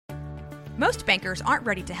Most bankers aren't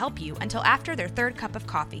ready to help you until after their third cup of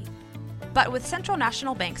coffee. But with Central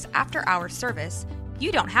National Bank's after-hours service,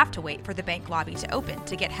 you don't have to wait for the bank lobby to open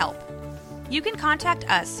to get help. You can contact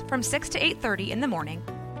us from 6 to 8:30 in the morning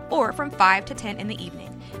or from 5 to 10 in the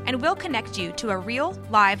evening, and we'll connect you to a real,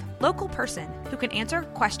 live, local person who can answer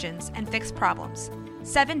questions and fix problems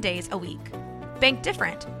 7 days a week. Bank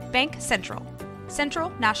different. Bank Central. Central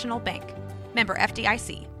National Bank. Member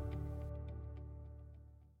FDIC.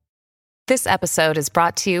 This episode is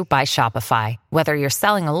brought to you by Shopify. Whether you're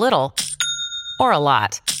selling a little or a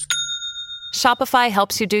lot, Shopify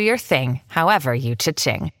helps you do your thing, however you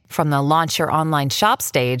cha-ching. From the launch your online shop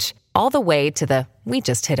stage, all the way to the we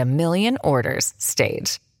just hit 1 million orders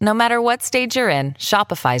stage. No matter what stage you're in,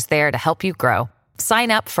 Shopify's there to help you grow.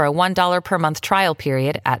 Sign up for a $1 per month trial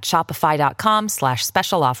period at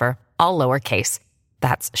shopify.com/special offer, all lowercase.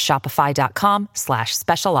 That's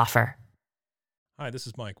shopify.com/special offer. Hi, this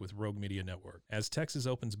is Mike with Rogue Media Network. As Texas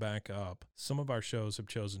opens back up, some of our shows have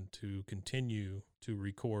chosen to continue to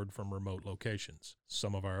record from remote locations.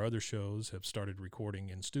 Some of our other shows have started recording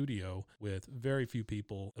in studio with very few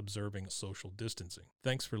people observing social distancing.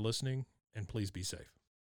 Thanks for listening, and please be safe.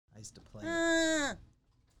 I used to play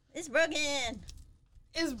It's broken.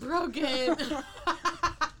 It's broken.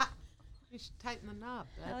 You should tighten the knob.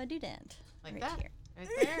 How do I do that? Like right that. Here. Right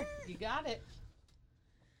there. You got it.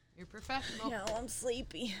 You're professional. No, I'm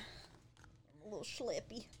sleepy. I'm a little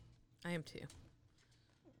schleppy. I am too.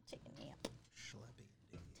 Take a nap. Schleppy.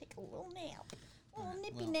 Take a little nap. A little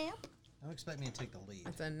nippy well, nap. Don't expect me to take the lead.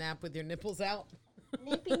 That's a nap with your nipples out.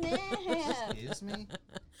 Nippy nap. Excuse me?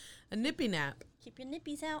 A nippy nap. Keep your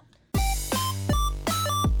nippies out.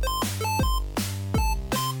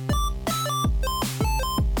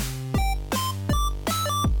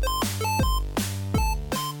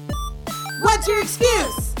 What's your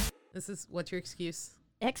excuse? This is What's Your Excuse?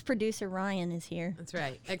 Ex-producer Ryan is here. That's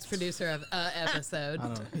right. Ex-producer of episode. I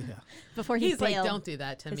don't yeah. Before he He's like, bailed don't do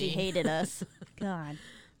that to because me. he hated us. God.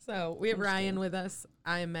 So we have Ryan with us.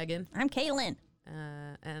 I am Megan. I'm Caitlin.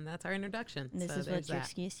 And that's our introduction. And this so is there's What's Your that.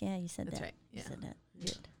 Excuse? Yeah, you said That's that. right. You Yeah. said that.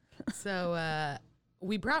 Good. So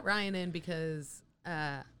we brought Ryan in because,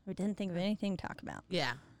 We didn't think of anything to talk about.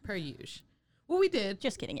 yeah, per usual. Well, we did.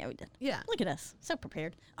 Just kidding. Yeah, we did. Yeah. Look at us. So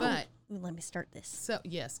prepared. But- let me start this. So,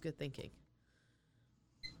 yes, good thinking.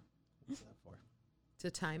 What's that for?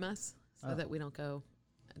 To time us so Oh. that we don't go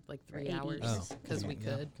like 3 80. hours Oh, because we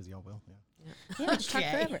could. Because y'all will, yeah. Yeah, just talk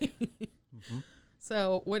forever.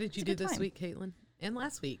 So, what did you a do good this time. week, Caitlin? And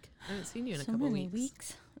last week? I haven't seen you in a So couple many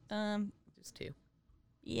weeks. Just 2.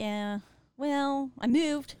 Yeah. Well, I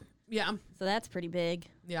moved, Yeah. so that's pretty big,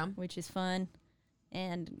 Yeah. which is fun,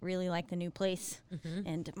 and really like the new place.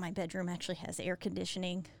 And my bedroom actually has air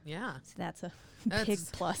conditioning, Yeah. so that's a big That's-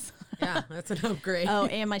 plus. Yeah. That's an upgrade. Oh,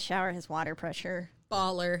 and my shower has water pressure.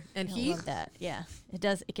 Baller. And I he love that. Yeah, it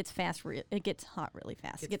does. It gets fast. It gets hot really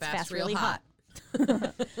fast. It Gets gets fast fast real really hot.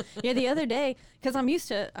 hot. Yeah, the other day, because I'm used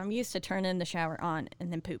to turning the shower on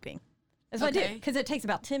and then pooping. That's what I Okay. do, because it takes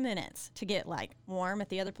about 10 minutes to get like warm at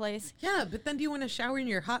the other place. Yeah, but then do you want to shower in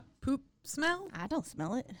your hot poop smell? I don't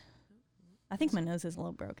smell it. I think my nose is a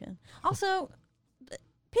little broken. Also,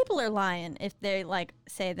 people are lying if they like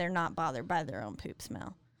say they're not bothered by their own poop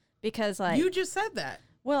smell, because like You just said that.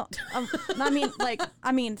 well,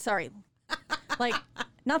 I mean, sorry, like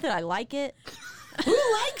not that I like it, Who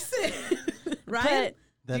likes it? Ryan,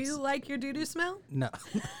 but do you like your doo-doo smell? No.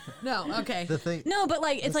 No. Okay. The thing. no, but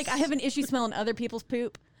like it's like I have an issue smelling other people's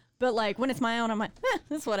poop, but like when it's my own, I'm like,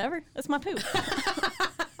 it's whatever. It's my poop.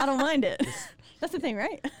 I don't mind it. That's the thing,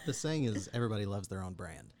 right? The saying is everybody loves their own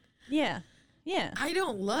brand. Yeah, yeah. I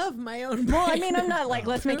don't love my own Well, I brand. mean, I'm not like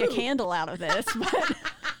let's make a Poop. candle out of this, but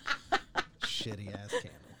Shitty ass candle.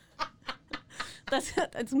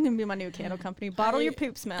 that's gonna be my new candle company. Bottle your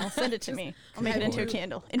poop smell. Send it to me. I'll make it into a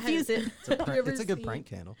candle. Infuse it. It's a, you ever it's a good seen- prank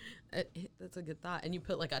candle. That's a good thought. And you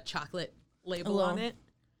put like a chocolate label Hello. on it.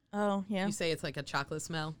 Oh yeah. You say it's like a chocolate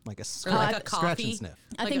smell. Like a Or scratch, like a scratch coffee. and sniff.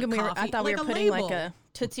 I like think a we were. I coffee- thought we like were a putting like label. a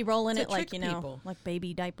Tootsie Roll in To it, like trick you know, people. like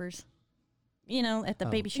baby diapers. You know, at the Oh.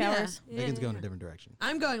 baby showers. Yeah. Megan's going a different direction.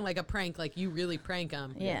 I'm going like a prank, like you really prank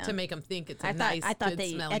them Yeah. to make them think it's a I thought. nice, I thought good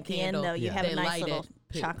they smelling at the candle. end though you Yeah. have They a nice light little it,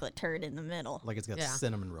 poop. chocolate turd in the middle. Like it's got Yeah.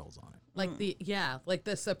 cinnamon rolls on it. Like like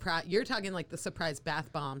the surprise. You're talking like the surprise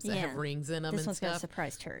bath bombs that Yeah. have rings in them This and one's got a stuff.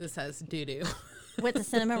 surprise turd This has doo doo. with the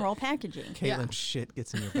cinnamon roll packaging. Caitlin, Yeah. shit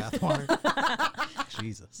gets in your bathwater.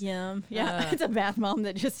 Jesus. Yum. Yeah, it's a bath bomb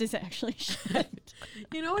that just is actually shit.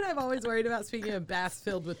 You know what I've always worried about? Speaking of baths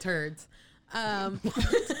filled with turds,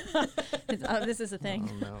 This is a thing.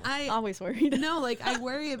 Oh, no. I Always worried. no, like I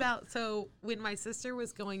worry about. So when my sister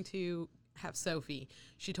was going to have Sophie,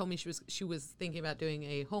 she told me she was thinking about doing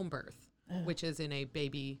a home birth, which is in a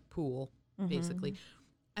baby pool, basically.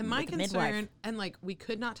 And my Like a midwife. concern, and like we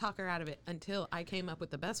could not talk her out of it until I came up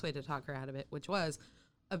with the best way to talk her out of it, which was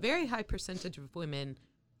a very high percentage of women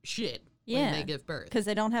shit when they give birth. because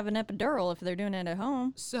they don't have an epidural if they're doing it at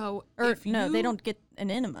home. So Or if no, they you- don't get an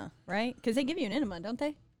enema, right? Because they give you an enema, don't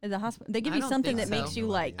they? At the hospital, they give I you don't something think that so. makes you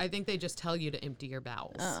No like, idea. I think they just tell you to empty your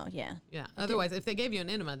bowels. oh yeah, Yeah. Otherwise, if they gave you an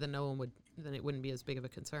enema, then then it wouldn't be as big of a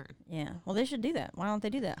concern. yeah. Well, they should do that. Why don't they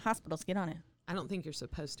do that? Hospitals, get on it. I don't think you're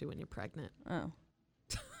supposed to when you're pregnant. Oh,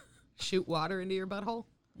 Shoot water into your butthole.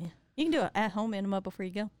 yeah. You can do an at-home enema before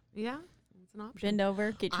you go. Yeah, it's an option. Bend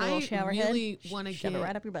over, get your I little shower really head, wanna shove it get-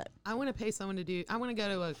 right up your butt. I want to pay someone to do. I want to go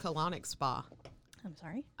to a colonic spa. I'm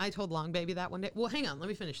sorry. I told Long Baby that one day. Well, hang on, let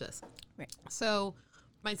me finish this. Right. So,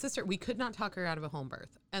 my sister, we could not talk her out of a home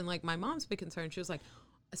birth, and like my mom's big concern. She was like,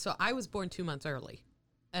 so I was born 2 months early.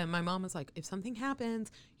 And my mom was like, if something happens,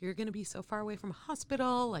 you're going to be so far away from a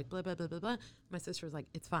hospital, like blah, blah, blah, blah, blah. My sister was like,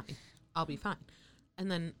 it's fine. I'll be fine. And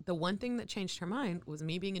then the one thing that changed her mind was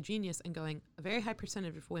me being a genius and going, a very high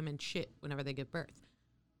percentage of women shit whenever they give birth.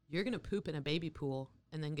 You're going to poop in a baby pool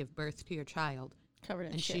and then give birth to your child. Covered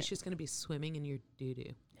in And shit. she's just going to be swimming in your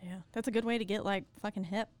doo-doo. Yeah, that's a good way to get like fucking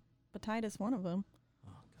hepatitis, one of them.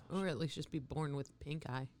 Or at least just be born with pink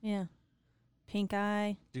eye. Yeah. Pink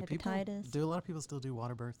eye, Do people? hepatitis. Do a lot of people still do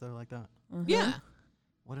water birth though, like that? Mhm. Yeah.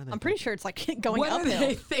 What are they? I'm pretty thinking? sure it's like going What are uphill.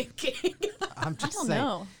 they thinking? I'm I just don't saying.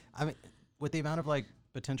 know. I mean, with the amount of like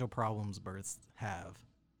potential problems births have,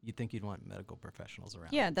 you'd think you'd want medical professionals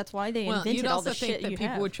around. Yeah, that's why they Well, invented you'd all also the think shit that you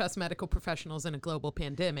people have. would trust medical professionals in a global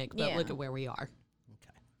pandemic, but Yeah. look at where we are.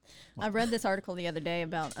 Okay. I read this article the other day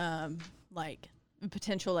about like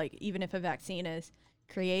potential, like even if a vaccine is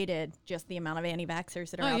created, just the amount of anti-vaxxers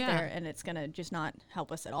that are Oh, out yeah. there, and it's gonna just not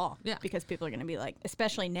help us at all. Yeah. because people are gonna be like,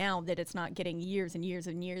 especially now that it's not getting years and years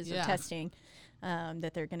and years Yeah. of testing,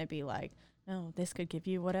 that they're gonna be like, no, this could give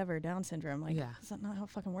you whatever Down syndrome. Like, Yeah. that's not how it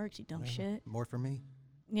fucking works. You dumb Yeah. shit. More for me?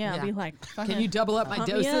 Yeah, Yeah. I'll be like, Can fucking you double up my pump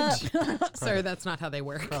me up. dosage? Sir, that's not how they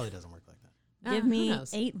work. Probably doesn't work like that. Give who me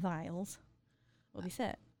knows? 8 vials. We'll be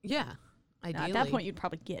set. Yeah, Now, ideally. at that point, you'd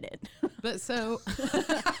probably get it. But so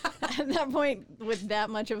At that point, with that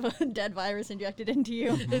much of a dead virus injected into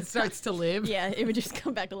you, it starts to live. yeah, it would just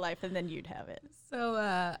come back to life, and then you'd have it.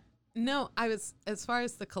 So, no, I was, as far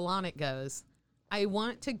as the colonic goes, I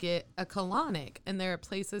want to get a colonic, and there are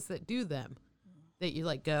places that do them that you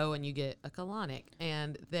like go and you get a colonic,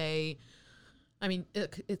 and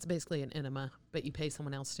it's basically an enema, but you pay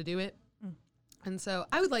someone else to do it. And so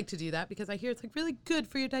I would like to do that because I hear it's like really good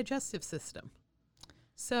for your digestive system.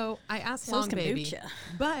 So I asked So is Long Baby, kombucha.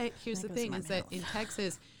 but here's That the goes in thing my is that mouth. in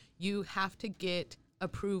Texas, you have to get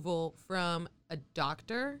approval from a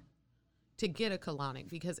doctor to get a colonic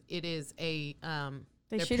because it is a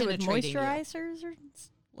They they're shoot it with penetrating you. moisturizers, or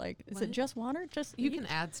like, is What? it just water? Just You can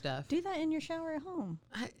add stuff. do that in your shower at home.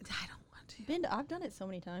 I don't want to. I've done it so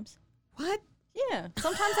many times. What? Yeah,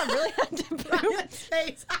 sometimes I really had to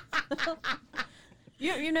poop.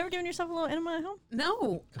 You've never given yourself a little enema at home?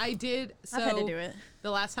 No, I did. So I've had to do it. The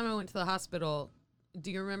last time I went to the hospital, do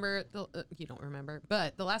you remember? You don't remember,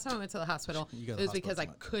 but the last time I went to the hospital, You go it to the was because I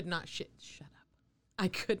hospital could not shit. Shut up. I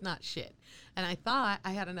could not shit. And I thought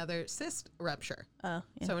I had another cyst rupture. Oh,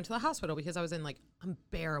 yeah. So I went to the hospital because I was in like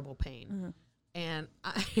unbearable pain. Mm-hmm. And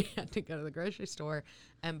I had to go to the grocery store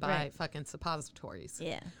and buy Right. fucking suppositories.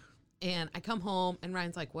 Yeah. And I come home and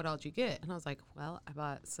Ryan's like, "What else did you get?" And I was like, "Well, I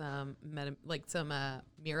bought some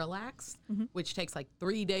Miralax, which takes like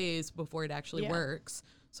 3 days before it actually Yeah. works."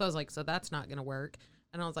 So I was like, "So that's not gonna work."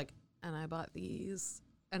 And I was like, "And I bought these."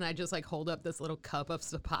 And I just like hold up this little cup of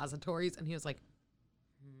suppositories, and he was like,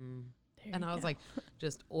 There and you I was go. like,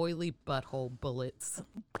 "Just oily butthole bullets."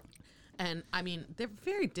 And I mean, they're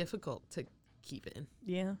very difficult to keep in.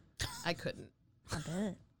 yeah, I couldn't, I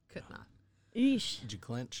bet. could not. Eesh. Did you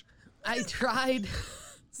clench? I tried.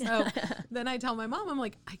 So then I tell my mom, I'm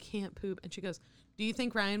like, "I can't poop." And she goes, "Do you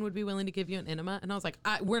think Ryan would be willing to give you an enema?" And I was like,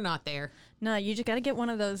 "We're not there." No, you just got to get one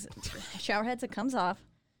of those shower heads that comes off,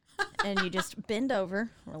 and you just bend over,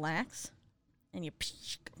 relax, and you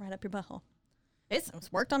right up your butthole. It's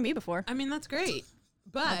worked on me before. I mean, that's great.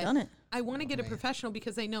 But I've done it. I want to get a professional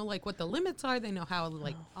because they know like what the limits are. They know how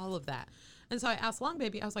like all of that. And so I asked Long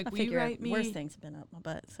Baby, I was like, I "Will you figure write me?" worse things have been up my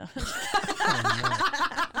butt. So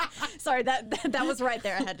sorry, that was right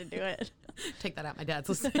there. I had to do it. Take that out. My dad's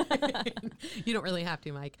listening. You don't really have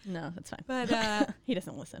to, Mike. No, that's fine. But He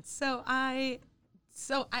doesn't listen. So I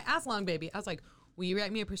asked Long Baby, I was like, "Will you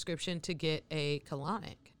write me a prescription to get a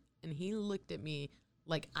colonic?" And he looked at me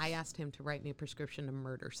like I asked him to write me a prescription to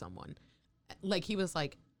murder someone. Like he was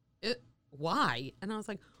like, why? And I was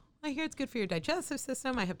like, I hear it's good for your digestive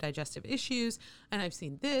system. I have digestive issues, and I've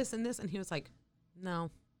seen this and this. And he was like,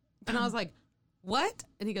 no. And I was like, what?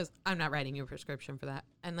 And he goes, I'm not writing you a prescription for that.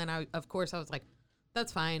 And then I was like,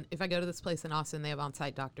 that's fine. If I go to this place in Austin, they have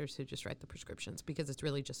on-site doctors who just write the prescriptions because it's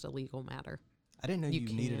really just a legal matter. I didn't know you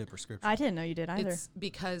needed a can't. prescription. I didn't know you did either. It's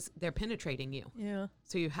because they're penetrating you. Yeah.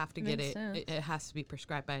 So you have to get Makes it. sense. It has to be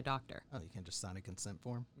prescribed by a doctor. Oh, you can't just sign a consent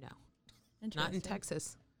form? No, not in Interesting.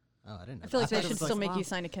 Texas. Oh, I didn't know. I feel like thought they it should was still make wow. you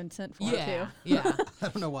sign a consent form Yeah, too. yeah. I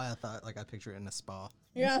don't know why I thought, like, I picture it in a spa.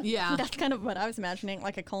 Yeah. Yeah. That's kind of what I was imagining,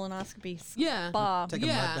 like a colonoscopy Yeah. spa. Take a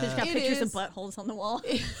Yeah. mud Just bath. got It pictures of is. buttholes on the wall.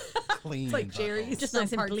 Clean. It's like butthole. Jerry's. Just from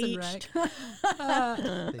nice and Parks bleached.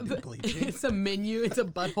 They do bleaching. It's a menu. It's a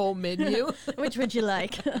butthole menu. Which would you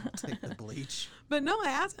like? Take the bleach. But no, I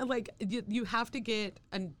asked, like, you have to get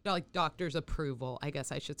like doctor's approval, I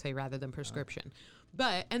guess I should say, rather than prescription.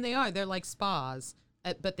 They're like spas,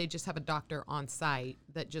 but they just have a doctor on site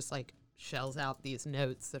that just like shells out these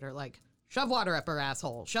notes that are like, shove water up her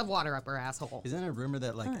asshole, shove water up her asshole. Isn't it a rumor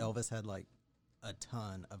that, like, Elvis had, like, a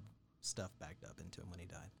ton of stuff backed up into him when he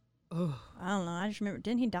died? I don't know. I just remember,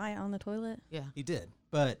 didn't he die on the toilet? Yeah. He did,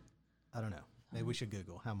 but I don't know. Maybe we should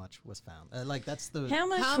Google how much was found. Like, that's the... How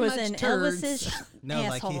much How was much in turds? Elvis's No,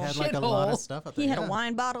 like, asshole? he had, like, a lot of Shithole. stuff up there. He had a Yeah.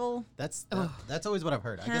 wine bottle. That's always what I've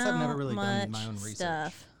heard. I guess I've never really done my own research.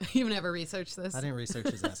 Stuff You've never researched this? I didn't research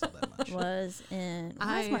his asshole that much. was in.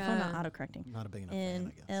 Why is my phone not autocorrecting? Not a big enough fan, In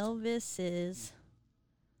I guess. Elvis's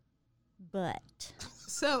butt.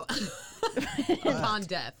 So, upon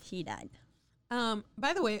death. He died.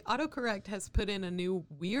 By the way, autocorrect has put in a new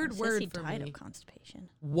weird It says word he for died me. of constipation.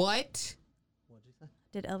 What? What'd you say?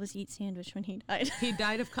 Did Elvis eat sandwich when he died? He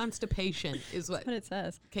died of constipation, is what That's what it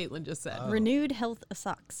says. Caitlin just said. Renewed Health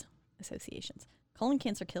Associations. Colon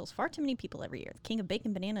cancer kills far too many people every year. The king of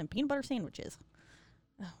bacon, banana, and peanut butter sandwiches.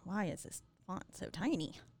 Why is this font so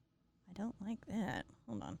tiny? I don't like that.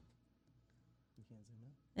 Hold on. You can't zoom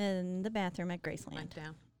in? In the bathroom at Graceland. Mic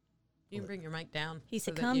down. You can bring your mic down. He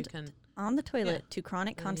so that succumbed you can. on the toilet Yeah. to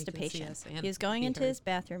chronic And then you can see constipation. us and He was going be into heard. his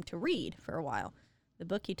bathroom to read for a while. The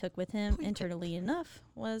book he took with him, interestingly enough,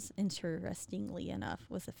 was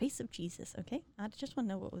The Face of Jesus. Okay, I just want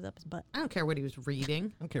to know what was up his butt. I don't care what he was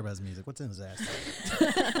reading. I don't care about his music. What's in his ass?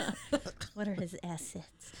 What are his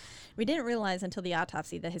assets? We didn't realize until the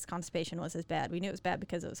autopsy that his constipation was as bad. We knew it was bad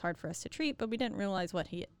because it was hard for us to treat, but we didn't realize what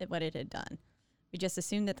it had done. We just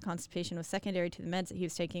assumed that the constipation was secondary to the meds that he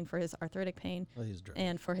was taking for his arthritic pain Well, he's drunk.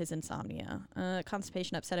 and for his insomnia.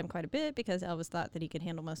 Constipation upset him quite a bit because Elvis thought that he could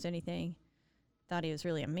handle most anything. Thought he was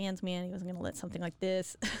really a man's man. He wasn't going to let something like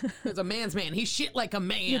this. He was a man's man. He shit like a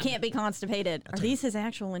man. You can't be constipated. Are these his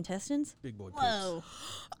actual intestines? Big boy poops. Whoa.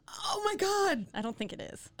 Oh my God. I don't think it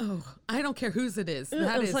is. Oh, I don't care whose it is. Ugh,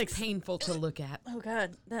 That it was is like- painful to look at. Oh,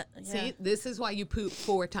 God. That, yeah. See, this is why you poop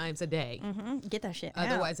 4 times a day. Get that shit out.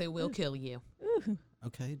 Otherwise, it will kill you.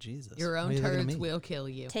 Okay, Jesus. Your Why own are you looking at turds me? will kill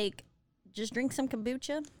you. Just drink some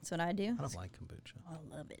kombucha. That's what I do. I don't like kombucha.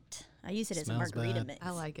 I love it. I use it as a Smells margarita bad. mix. I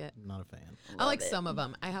like it. I'm not a fan. I like some of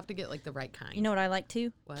them. I have to get like the right kind. You know what I like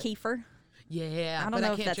too? What? Kefir. Yeah, I don't but know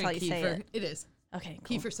I if can't that's how drink you say kefir. it. It is. Okay,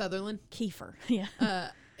 cool. Kefir Sutherland. Kefir. Yeah.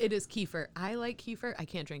 It is kefir. I like kefir. I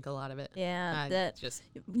can't drink a lot of it. Yeah, I that- just.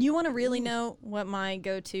 You want to really know what my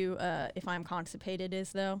go-to if I'm constipated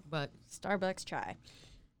is though? But Starbucks chai.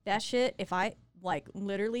 That shit, if I like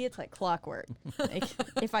literally it's like clockwork. Like,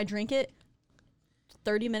 if I drink it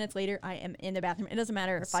 30 minutes later I am in the bathroom. It doesn't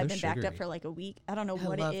matter if It's so I've been backed up sugary. for like a week. I don't know I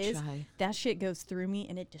what love it is. chai. That shit goes through me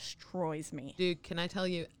and it destroys me. dude, can I tell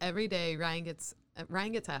you? Every day Ryan gets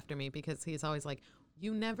after me because he's always like,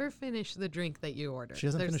 "You never finish the drink that you order." She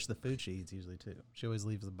doesn't There's- finish the food she eats usually, too. She always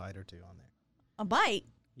leaves a bite or two on there. A bite.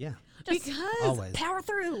 Yeah. Just because. Always. power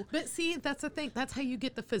through. But see, that's the thing. That's how you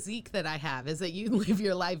get the physique that I have. Is that you live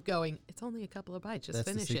your life going? It's only a couple of bites. Just That's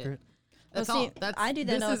the finish secret? it. That's Well, see, all. That's I do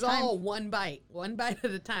that This all the is time. all one bite at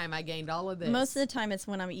a time. I gained all of this. Most of the time it's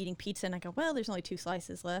when I'm eating pizza and I go, well, there's only 2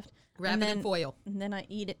 slices left. Wrap and it then, in foil. And then I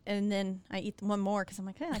eat it, and then I eat one more because I'm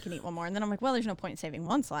like, I can eat one more. And then I'm like, well, there's no point in saving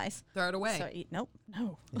one slice. Throw it away. So I eat, no.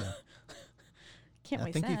 Yeah. Can't I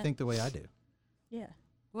waste think that. you think the way I do. Yeah.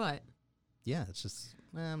 What? Yeah, it's just,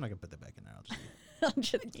 I'm not going to put that back in there. I'll just eat it. I'll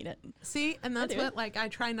just eat it. See, and that's do what it. like I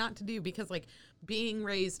try not to do because like being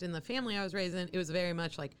raised in the family I was raised in, it was very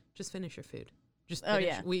much like just finish your food. Just Oh, finish.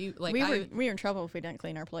 yeah. We like we I were in trouble if we didn't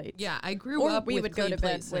clean our plates. yeah, I grew Or up we with would go clean to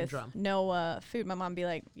bed plate with syndrome. no food. My mom would be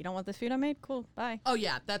like, you don't want this food I made? Cool, bye. Oh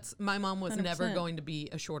yeah, that's my mom was never 100%. going to be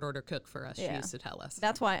a short order cook for us. She Yeah. used to tell us.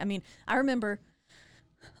 That's why, I mean, I remember,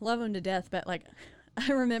 love him to death, but like,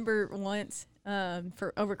 I remember once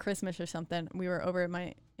for over Christmas or something, we were over at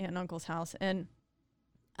my aunt and uncle's house, and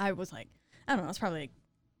I was like, I don't know, I was probably like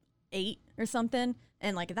 8 or something.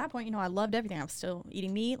 And like at that point, I loved everything. I was still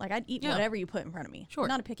eating meat. Like I'd eat whatever you put in front of me. Sure. I'm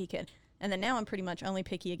not a picky kid. And then now I'm pretty much only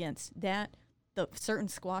picky against that, the certain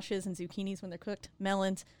squashes and zucchinis when they're cooked,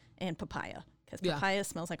 melons, and papaya. Because papaya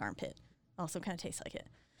smells like armpit. Also kind of tastes like it.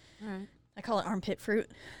 All right. I call it armpit fruit.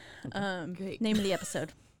 Great. Name of the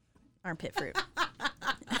episode, armpit fruit.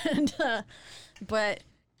 And but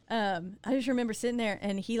I just remember sitting there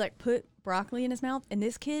and he like put broccoli in his mouth, and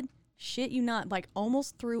this kid, shit you not, like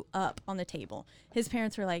almost threw up on the table. His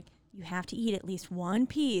parents were like, you have to eat at least one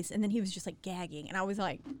piece, and then he was just like gagging, and I was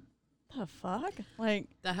like, the fuck? Like,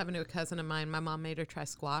 That happened to a cousin of mine. My mom made her try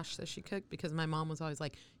squash that she cooked because my mom was always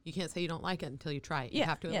like, you can't say you don't like it until you try it. You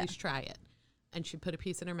have to at least try it. And she put a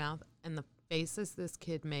piece in her mouth, and the faces this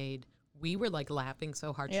kid made, we were like laughing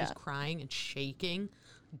so hard. She was crying and shaking,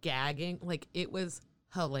 gagging. Like, it was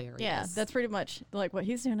hilarious. yeah, that's pretty much like what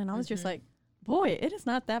he's doing, and I was just like, boy, it is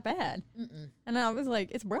not that bad. And I was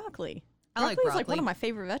like, it's broccoli. I like Broccoli is like one broccoli. of my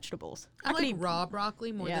favorite vegetables. I could like eat- raw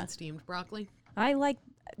broccoli more than steamed broccoli. I like,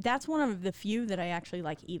 that's one of the few that I actually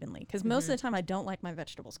like evenly, because most of the time I don't like my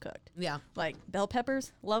vegetables cooked. Yeah. Like bell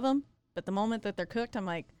peppers, love them, but the moment that they're cooked, I'm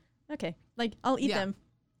like, okay, like I'll eat them,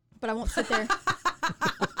 but I won't sit there.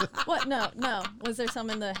 What? No. Was there some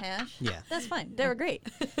in the hash? Yeah. That's fine. They were great.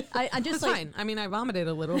 I just It's like, fine. I mean, I vomited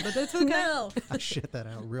a little, but it's okay. no, I shit that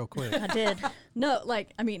out real quick. I did. No,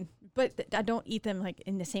 like, I mean, but I don't eat them like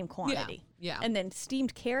in the same quantity. yeah. And then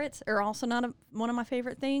steamed carrots are also not one of my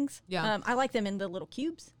favorite things. Yeah. I like them in the little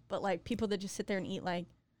cubes, but like people that just sit there and eat like,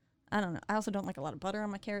 I don't know. I also don't like a lot of butter on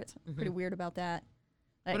my carrots. I'm pretty weird about that.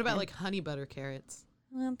 What about and- like honey butter carrots?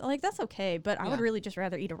 like that's okay, but I would Yeah. really just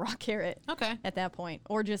rather eat a raw carrot Okay. at that point,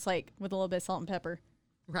 or just like with a little bit of salt and pepper.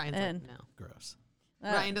 Ryan's And- like, no. Gross.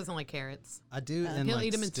 Ryan doesn't like carrots. I do in he'll like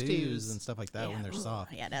eat 'em in stews stews. and stuff like that when they're Ooh,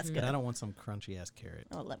 soft. yeah, that's But good. I don't want some crunchy ass carrot.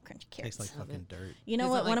 Oh, I love crunchy carrots. Tastes like fucking dirt. You know Is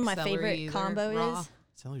what? it One of like my celery favorite either, combo raw? is.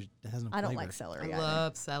 Celery has no I don't flavor. like celery. I either.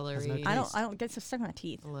 love celery. no I taste. don't get so stuck in my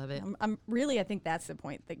teeth. I love it. I'm really. I think that's the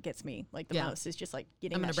point that gets me like the Yeah. most is just like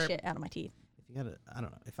getting I'm that gonna burp. shit out of my teeth. If you gotta, I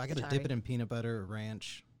don't know. If I gotta Sorry. dip it in peanut butter or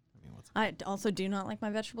ranch, I mean, what's I also do not like my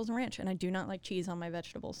vegetables and ranch, and I do not like cheese on my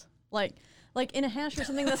vegetables. Like in a hash or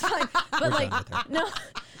something, that's fine. But We're like, done with her. no,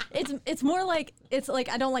 it's more like it's like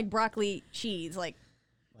I don't like broccoli cheese. Like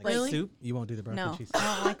like really? soup? You won't do the broccoli no, cheese.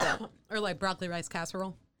 I don't like that. Or like broccoli rice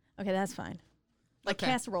casserole. Okay, that's fine. Like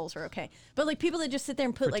Okay. casseroles are okay, but like people that just sit there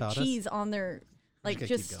and put like Frittatas? cheese on their like gotta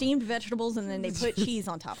just keep going. steamed vegetables and then they put cheese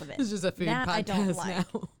on top of it. This is a food that podcast I don't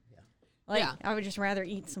like. now. Like Yeah. I would just rather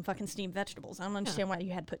eat some fucking steamed vegetables. I don't understand why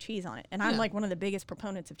you had to put cheese on it. And I'm Yeah. like one of the biggest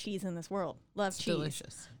proponents of cheese in this world. Love It's cheese,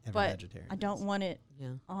 delicious. Every but vegetarian I don't does. want it Yeah.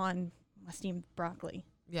 on my steamed broccoli.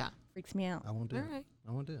 Yeah. Freaks me out. I won't do All it. right.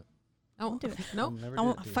 I won't do it. I won't do it. I'll Nope. never I do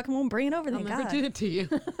won't, it to you. fucking won't bring it over I'll then. never God. do it to you.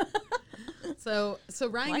 So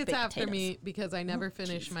Ryan Like gets baked after me potatoes. because I never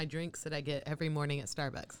finish jeez. my drinks that I get every morning at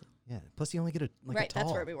Starbucks. Yeah. Plus, you only get a like Right, a tall.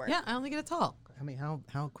 that's where we were. Yeah, I only get a tall. I mean,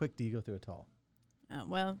 how quick do you go through a tall?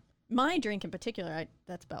 Well, my drink in particular,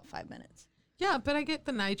 that's about 5 minutes. Yeah, but I get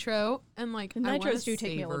the nitro and like The I wanna nitros do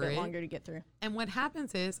take me a little savor bit it. longer to get through. And what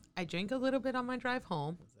happens is I drink a little bit on my drive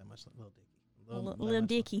home. Is that much? Little Dicky. Little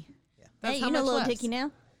Dicky. That's Hey, how you know much Little less. Dicky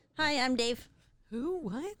now? Hi, I'm Dave. Who?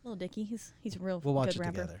 What? Little Dicky. He's a real We'll watch good it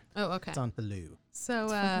rapper. together. Oh, okay. It's on Baloo. So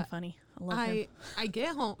It's fucking funny. I love him. I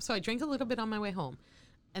get home, so I drink a little bit on my way home,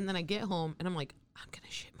 and then I get home and I'm like, I'm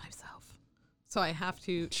gonna shit myself. So I have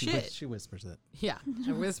to shit. She whispers it Yeah,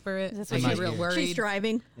 I whisper it. That's I what get she's- real worried. She's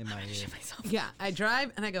driving. in my ear. Yeah, I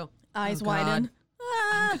drive and I go, Eyes oh, widen. God,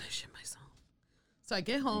 I'm gonna shit myself. So I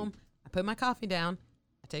get home, I put my coffee down,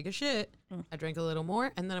 I take a shit, I drink a little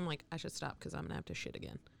more, and then I'm like, I should stop because I'm gonna have to shit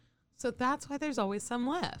again. So that's why there's always some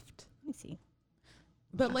left. Let me see.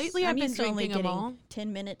 But lately I've I'm been used to only drinking them getting all.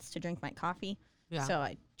 10 minutes to drink my coffee. Yeah. So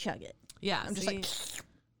I chug it. Yeah, I'm just see, like,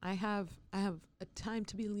 I have a time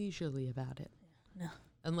to be leisurely about it. no.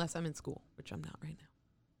 Unless I'm in school, which I'm not right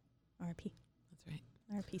now. RP. That's right.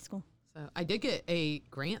 RP school. So I did get a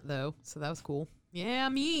grant though, so that was cool. Yeah,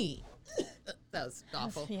 me. That was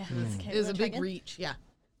awful. Yeah. Okay, It was wanna a try big again? reach. Yeah.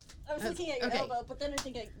 I was looking at your okay. elbow, but then I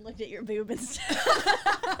think I looked at your boob instead.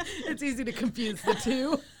 It's easy to confuse the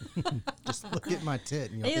two. Just look at my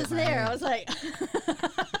tit. And you'll It get was my there. hand. I was like,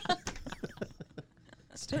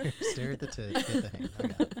 Stare at the tit. Get the hand. I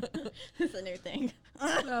got it. it's a new thing.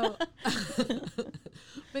 So,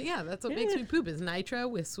 but yeah, that's what makes me poop is nitro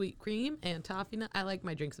with sweet cream and toffee nut. I like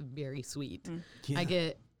my drinks very sweet. Yeah. I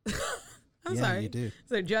get. I I'm Yeah, sorry. you do. Is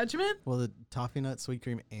there judgment? Well, the toffee nut, sweet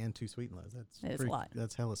cream, and 2 sweet lows. That is a lot.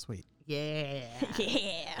 That's hella sweet. Yeah.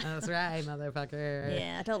 Yeah. That's right, motherfucker.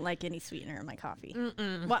 Yeah, I don't like any sweetener in my coffee.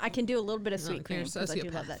 Well, I can do a little bit of sweet cream you're a because I do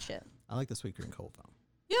sociopath. love that shit. I like the sweet cream cold foam.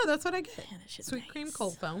 Yeah, that's what I get. Man, that shit's Sweet cream nice.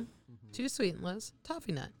 cold foam, 2 sweeteners,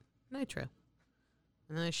 toffee nut, nitro.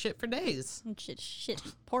 And then I shit for days. And shit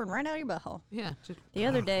pouring right out of your butthole. Yeah. Just, The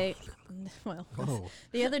other day, well, Whoa.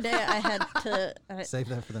 the other day I had to. Save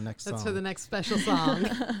that for the next that's song. for the next special song.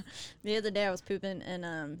 The other day I was pooping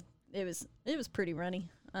and it was pretty runny.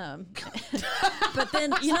 But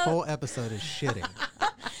then Whole episode is shitting.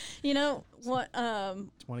 you know what?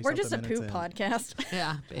 We're just a 20-something poop minutes in. podcast.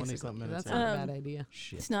 Yeah, 20-something basically. minutes That's in. not a bad idea.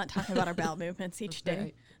 Shit. It's not talking about our bowel movements each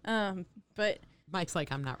day. But Mike's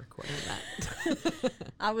like, I'm not recording that.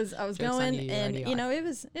 I was on going you, you and already you are. know it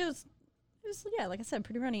was yeah, like I said,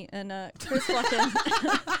 pretty runny. And Chris walked in.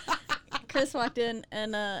 Chris walked in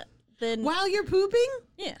and then While you're pooping?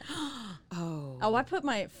 yeah. Oh. Oh, I put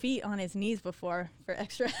my feet on his knees before for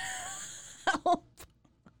extra help.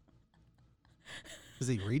 Does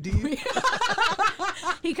he read to you?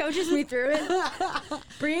 He coaches me through it.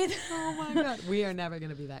 Breathe. Oh my God. We are never going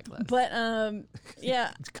to be that close. But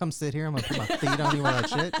yeah, Come sit here. I'm going to put my feet on you while I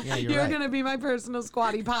shit. Yeah, you're You're right. going to be my personal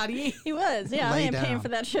squatty potty. he was. Yeah, I Lay am paying down. for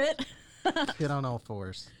that shit. Get on all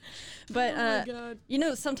fours. But Oh my God. you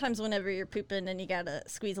know, sometimes whenever you're pooping and you gotta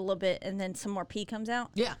squeeze a little bit, and then some more pee comes out.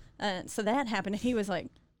 Yeah. So that happened. And he was like,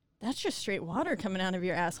 "That's just straight water coming out of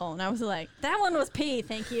your asshole." And I was like, "That one was pee,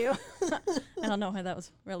 thank you." I don't know how that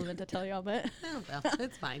was relevant to tell y'all, but Oh, well,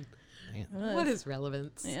 it's fine. Man. What is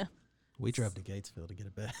relevance? yeah, We drove to Gatesville to get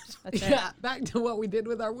a bed. that's right. Yeah, back to what we did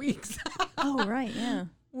with our weeks. Oh right, yeah.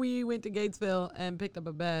 We went to Gatesville and picked up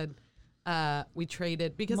a bed. We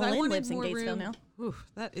traded because I Malin wanted lives in more Gatesville room. now. Oof,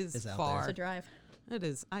 that is It's out far. It's a drive. It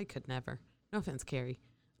is. I could never. No offense, Carrie.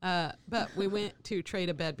 But we went to trade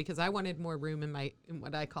a bed because I wanted more room in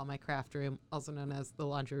what I call my craft room, also known as the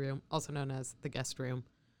laundry room, also known as the guest room.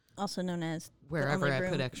 Also known as Wherever the only I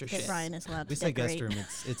put room extra that shit. Ryan is allowed We to say decorate. guest room.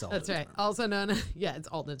 It's all. That's right. Also known as, yeah, it's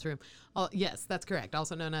Alden's room. Yes, that's correct.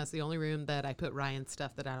 Also known as the only room that I put Ryan's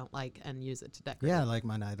stuff that I don't like and use it to decorate. Yeah, like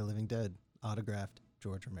my Night of the Living Dead autographed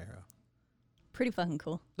George Romero. Pretty fucking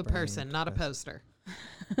cool. The Brian person, not a poster.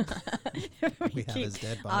 We have his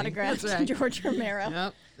dead body. Autographed That's right. George Romero.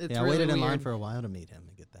 Yep. It's Yeah, I really waited in line weird. for a while to meet him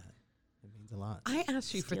and get that. It means a lot. I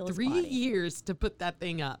asked you Steal for his 3 body. years to put that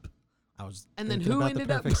thing up. I was And then thinking who about the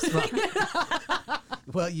ended up perfect spot.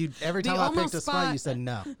 Well, every The time I picked almost a spot, spot- you said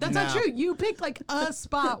no. That's no. not true. You picked like a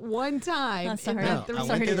spot one time. I'm and sorry. then No, three- I Sorry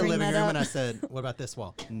went to to the bring living that room up. and I said, "What about this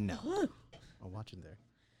wall?" No. I'll watch it there.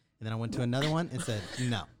 And then I went to another one and said,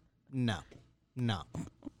 "No, no, no."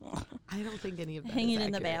 I don't think any of that Hanging is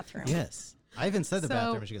in the accurate. bathroom. Yes, I even said the So-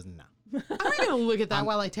 bathroom, and she goes, "No." I'm not going to look at that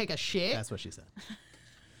while I take a shit. That's what she said.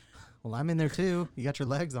 Well, I'm in there too. You got your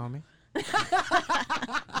legs on me.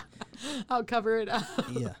 I'll cover it up.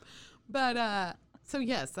 Yeah. But, so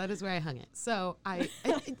yes, that is where I hung it. So I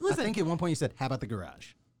listen, think at one point you said, "How about the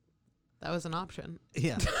garage?" that was an option.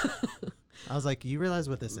 Yeah. I was like, "You realize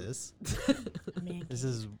what this is? I mean, This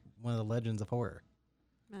is one of the legends of horror."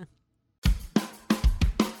 Eh.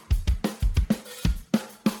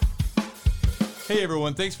 Hey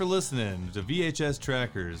everyone, thanks for listening to VHS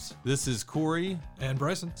Trackers. This is Corey And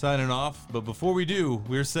Bryson. signing off, but before we do,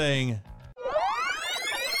 we're saying,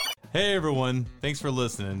 hey everyone, thanks for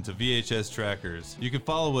listening to VHS Trackers. You can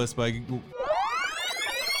follow us by...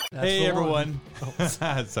 Hey the one.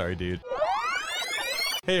 everyone. Sorry, dude.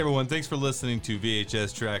 Hey everyone, thanks for listening to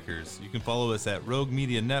VHS Trackers. You can follow us at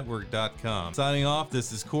roguemedianetwork.com. Signing off,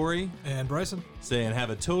 this is Corey And Bryson. saying have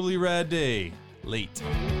a totally rad day. Late.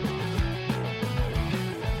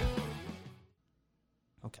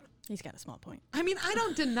 Okay. he's got a small point. I mean, I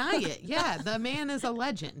don't deny it. Yeah, the man is a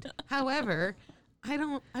legend. However, I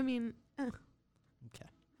don't Okay.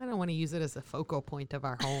 want to use it as a focal point of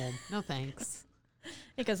our home. No thanks.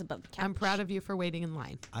 It goes above the couch. I'm proud of you for waiting in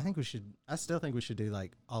line. I still think we should do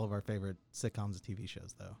like all of our favorite sitcoms and TV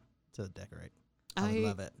shows though to decorate. I would I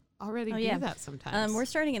love it. already Oh, do yeah. that sometimes. We're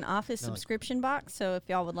starting an office No, like- subscription box, so if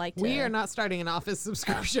y'all would like to, We are not starting an office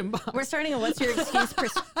subscription box. We're starting a what's your excuse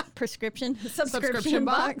prescription subscription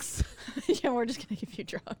box. Yeah, we're just gonna give you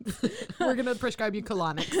drugs. We're gonna prescribe you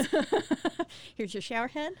colonics Here's your shower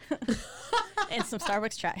head and some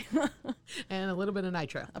Starbucks chai. and a little bit of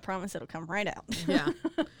nitro. I promise it'll come right out. Yeah.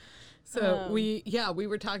 So we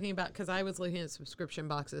were talking about, because I was looking at subscription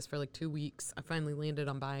boxes for like 2 weeks. I finally landed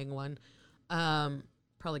on buying one.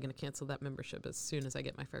 Probably going to cancel that membership as soon as I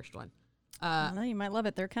get my first one. I don't know, you might love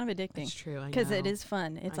it. They're kind of addicting. It's true. I Because it know. is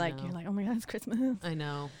fun. It's I like, know. you're like, oh my God, it's Christmas. I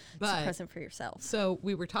know. It's a But present for yourself. so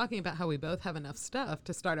we were talking about how we both have enough stuff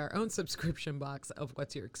to start our own subscription box of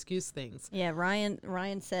what's your excuse things. Yeah,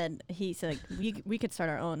 Ryan said, we could start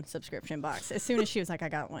our own subscription box. As soon as she was like, I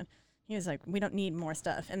got one. He was like, we don't need more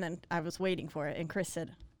stuff. And then I was waiting for it. And Chris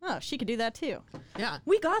said, oh, she could do that too. Yeah.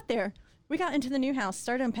 We got there. We got into the new house,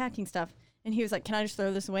 started unpacking stuff. And he was like, can I just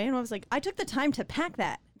throw this away? And I was like, I took the time to pack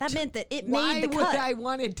that. That meant that it Why made the would cut. I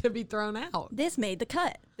want it to be thrown out? This made the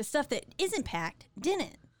cut. The stuff that isn't packed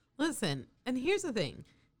didn't. Listen, and here's the thing.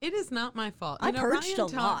 It is not my fault. I purged Ryan a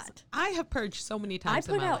lot. I have purged so many I times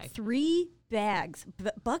in put my out life. 3 bags,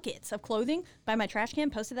 buckets of clothing by my trash can,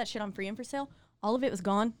 posted that shit on Free and for Sale. All of it was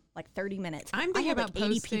gone like 30 minutes. I'm I thinking had about like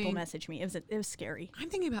 80 people posting- message me. It was scary. I'm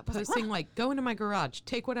thinking about was like, posting, "What?" like, go into my garage,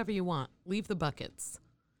 take whatever you want, leave the buckets.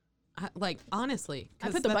 Like, honestly, I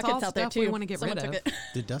 'cause put the that's buckets all out there stuff too. we want to get Someone rid of. took it.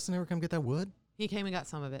 Did Dustin ever come get that wood? He came and got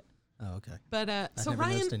some of it. Oh, okay. But I so never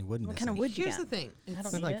Ryan, noticed any wood What missing. kind of wood you here's got? the thing. I don't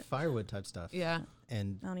It's need like it. firewood type stuff. Yeah,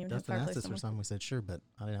 And I don't even have Dustin asked fireplace us for somewhere. some. We said sure, but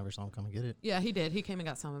I never saw him come and get it. yeah, he did. He came and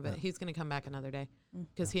got some of it. Yeah. He's gonna come back another day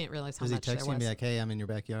because he didn't realize how Does he much there text you was. and be like, hey, I'm in your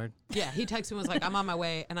backyard? Yeah, he texted me and was like, I'm on my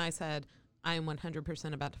way, and I said, I am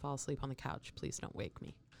 100% about to fall asleep on the couch. Please don't wake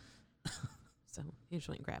me. So he just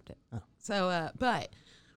went and grabbed it. Oh. So, but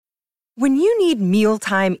When you need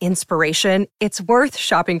mealtime inspiration, it's worth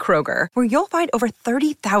shopping Kroger, where you'll find over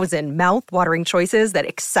 30,000 mouthwatering choices that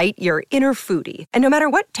excite your inner foodie. And no matter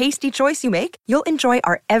what tasty choice you make, you'll enjoy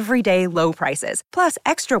our everyday low prices, plus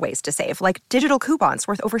extra ways to save, like digital coupons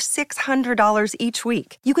worth over $600 each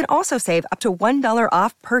week. You can also save up to $1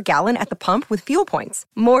 off per gallon at the pump with fuel points.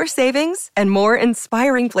 More savings and more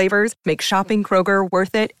inspiring flavors make shopping Kroger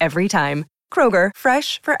worth it every time. Kroger,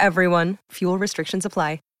 fresh for everyone. Fuel restrictions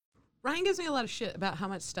apply. Ryan gives me a lot of shit about how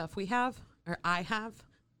much stuff we have, or I have,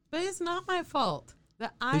 but it's not my fault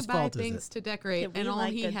that I Whose buy fault is things it? to decorate, Yeah, we and all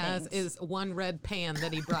like he good has things. is one red pan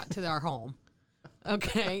that he brought to our home.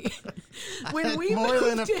 Okay. had more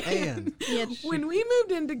than a pan. When we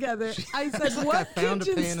moved in together, I said, "What I found a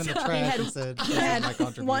kitchen pan in the stuff?" trash and said, He "This is had my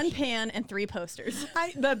contribution." 1 pan and 3 posters.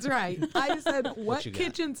 That's right. I said, "What you got?"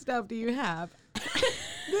 kitchen stuff do you have?"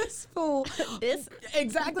 This fool. This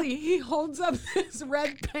Exactly. He holds up this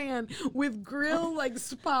red pan with grill like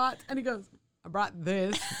spots, and he goes, "I brought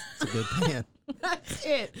this." It's a good pan. That's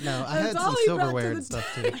it. No, I That's had all some he brought silverware to and the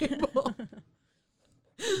stuff too. table.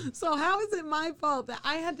 So how is it my fault that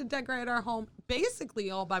I had to decorate our home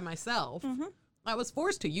basically all by myself? I was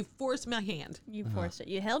forced to. You forced my hand, You forced it.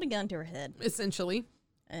 You held a gun to her head essentially,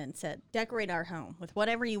 and said, decorate our home with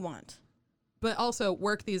whatever you want. but also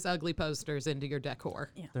work these ugly posters into your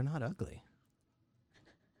decor. They're not ugly.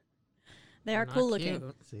 They are Not cool looking,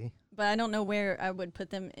 cute. See? but I don't know where I would put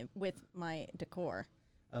them with my decor.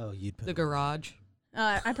 Oh, you'd put The them- garage.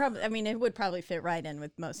 I mean, it would probably fit right in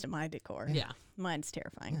with most of my decor. Yeah. Mine's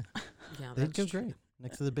terrifying. Yeah. They'd That's go true. great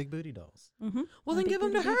next to the big booty dolls. Mm-hmm. Well, then give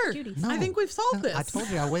them to her. I think we've solved this. I told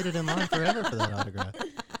you I waited in line forever for that autograph.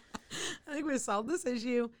 I think we've solved this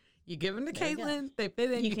issue. You give them to There you go. Caitlin. They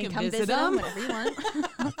fit in. You can come visit them whenever you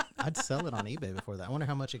want. I'd sell it on eBay before that. I wonder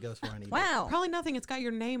how much it goes for on eBay. Wow. Probably nothing. It's got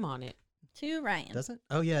your name on it. To Ryan. Does it?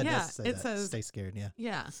 Oh, yeah, it Yeah, does say it that. says- Stay scared, yeah.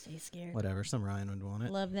 Yeah. Stay scared. Whatever. Some Ryan would want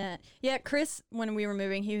it. Love that. Yeah, Chris, when we were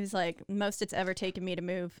moving, he was like, most it's ever taken me to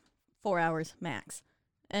move 4 hours max.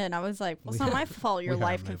 And I was like, well, it's We not are- my fault your we are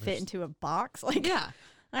life can fit movers. into a box. Like, Yeah.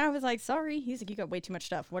 And I was like, sorry. He's like, you got way too much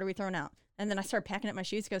stuff. What are we throwing out? And then I started packing up my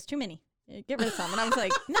shoes. He goes, too many. Get rid of some. And I was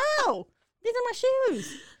like, no, these are my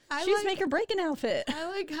shoes. I Shoes like- make or break an outfit. I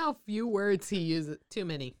like how few words he uses. Too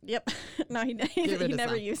many. Yep. No, he rid of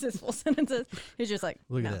never some. uses full sentences. He's just like,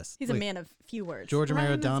 Look at no. this. He's Look. a man of few words. George Romero,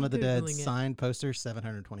 Ryan is Dawn of the Dead, Googling it. signed poster,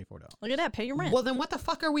 $724. Look at that. Pay your rent. Well, then what the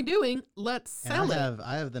fuck are we doing? Let's And sell it.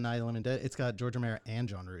 I have the Night of the Living Dead. It's got George Romero and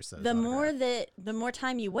John Russo. the more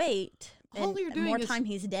time you wait, All and you're the doing more is- time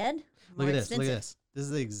he's dead, Look more at this. expensive. Look at this. This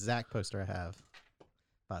is the exact poster I have.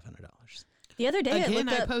 $500. The other day, Again,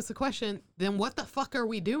 I I looked up. pose the question, then what the fuck are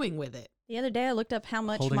we doing with it? The other day, I looked up how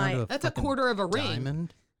much Holding onto my a That's a fucking quarter of a ring.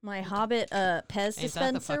 diamond. my Hobbit Pez Ain't that the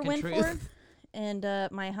dispenser fucking went for. truth? And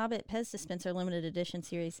my Hobbit Pez dispenser limited edition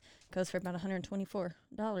series goes for about $124.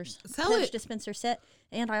 Sell Pez it. dispenser set,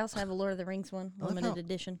 and I also have a Lord of the Rings one, I love limited how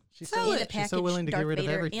edition. She's Sell so, it. And a She's package, so willing to Darth get rid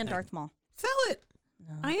Vader of everything. and Darth Maul. Sell it.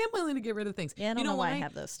 I am willing to get rid of things. Yeah, I don't you know why I why?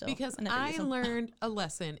 have those still. Because I never I use 'em. learned a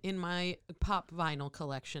lesson in my pop vinyl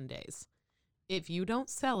collection days. If you don't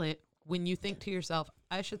sell it, when you think to yourself,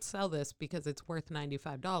 I should sell this because it's worth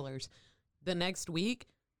 $95, the next week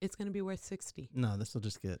it's going to be worth $60. No, this will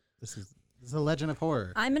just get. This is a Legend of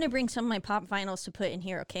Horror. I'm going to bring some of my pop vinyls to put in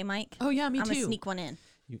here, okay, Mike? Oh yeah, me I'm too. going to sneak one in.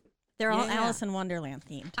 You- They're all Yeah. Alice in Wonderland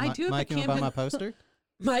themed. I do have Mike, a you want to buy my canvas. poster?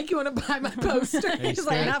 Mike, you want to buy my poster? Are you He's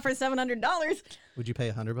like, scared? not for $700. Would you pay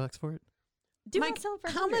 $100 for it? Do Mike, not sell it for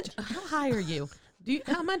how much? 100. How high are you?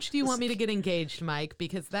 How much do you want me to get engaged, Mike?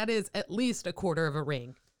 Because that is at least a quarter of a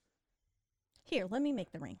ring. Here, let me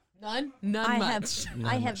make the ring. None I much. have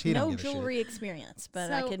Not I much. have He don't no give a shit. jewelry experience,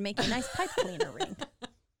 but I So- could make a nice pipe cleaner ring.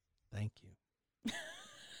 Thank you.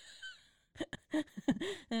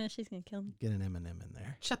 She's gonna kill me. Get an M&M in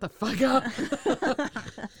there. Shut the fuck up.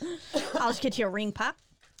 I'll just get you a ring pop.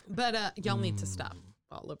 But y'all need to stop,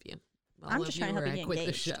 all of you. All I'm of just you, trying to or help I you quit get the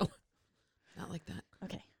engaged. show. Not like that.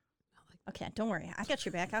 Okay. Okay, don't worry. I got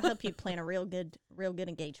your back. I'll help you plan a real good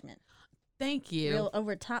engagement. Thank you. Real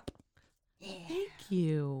over top. Thank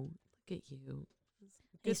you. Look at you.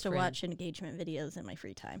 I used to friend. watch engagement videos in my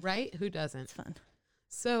free time. Right? Who doesn't? It's fun.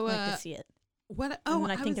 So, I like to see it. what? And Oh,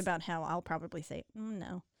 when I think was- about how I'll probably say,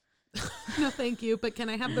 no. No, thank you. But can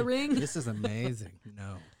I have the ring? This is amazing.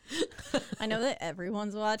 No. I know that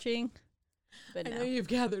everyone's watching, but I know no. you've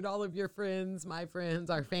gathered all of your friends, my friends,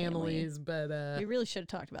 our families, but We really should have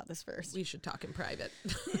talked about this first. we should talk in private.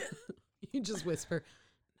 You just whisper,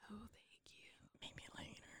 "No, thank you."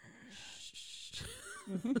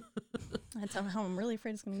 Maybe later. That's how I'm really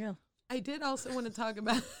afraid it's going to go. I did also want to talk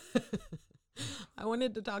about. I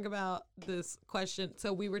wanted to talk about this question.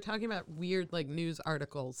 So we were talking about weird like news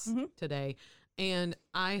articles today, and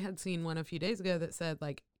I had seen one a few days ago that said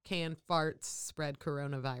like, "Can farts spread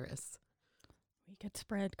coronavirus?" We could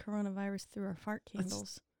spread coronavirus through our fart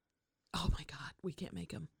candles. Oh my god, we can't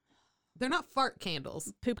make them. They're not fart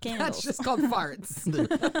candles. Poop candles. That's just called farts.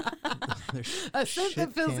 They're A scent that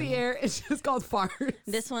shit fills the candles. air is just called farts.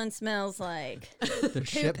 This one smells like They're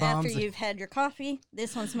shit poop after bombs. you've had your coffee.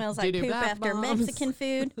 This one smells like Doo-doo poop bath after bombs. Mexican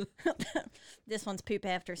food. This one's poop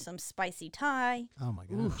after some spicy Thai. Oh my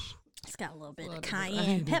gosh. It's got a little bit of Blood is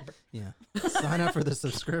cayenne pepper. Yeah. Sign up for the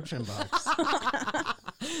subscription box.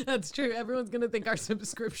 That's true. Everyone's gonna think our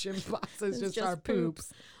subscription box is It's just our poop.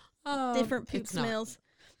 poops. Different poop it's not. smells.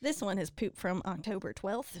 This one is poop from October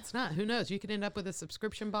 12th. It's not. Who knows? You could end up with a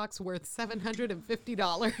subscription box worth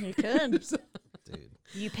 $750. You could. Dude.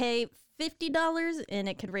 You pay $50 and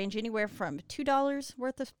it could range anywhere from $2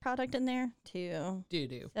 worth of product in there to Doo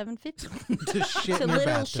doo. $7.50 Just shit to in your little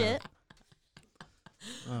bathtub. shit.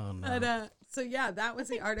 Oh no. But so yeah, that was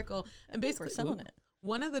the article, and We're basically selling it.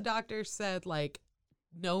 one of the doctors said like,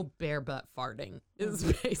 no bare butt farting is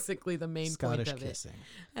basically the main Scottish point of kissing.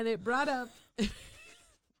 it, and it brought up.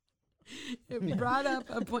 It brought up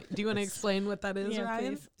a point. Do you want to explain what that is, Yeah,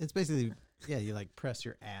 Ryan? please. It's basically, yeah, you like press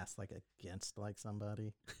your ass like against like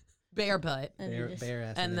somebody. Bare butt. And you just- Bare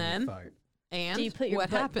ass and you then? fart. And do you put your what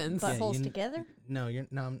happens? Yeah, buttholes you- together? No, you're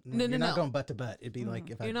no, No, you're no, not no. going butt to butt. It'd be like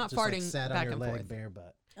if I You're not just, like, farting sat back on your and leg forth. bare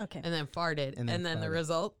butt. Okay. And then farted, And and then then the farted.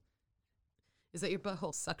 result is that your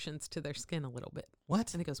butthole suctions to their skin a little bit,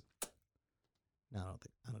 What? and it goes, No,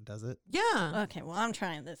 I don't. Does it? yeah. Okay, well, I'm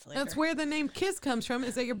trying this later. That's where the name kiss comes from.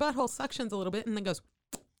 Is that your butthole suctions a little bit and then goes.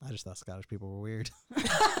 I just thought Scottish people were weird.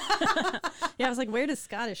 Yeah, I was like, where does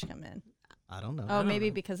Scottish come in? I don't know. Oh, maybe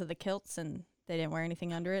because of the kilts and they didn't wear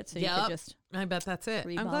anything under it, so you Yep. could just I bet that's it.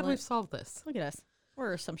 I'm Reball glad we've it. solved this. look at us.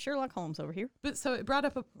 We're some Sherlock Holmes over here. But so it brought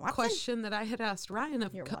up a Watson? question that I had asked Ryan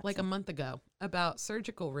You're like a Watson. month ago about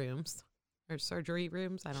surgical rooms or surgery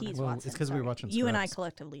rooms. I don't He's know. Well, Watson. it's 'cause we were sorry. watching You and I Scrubs.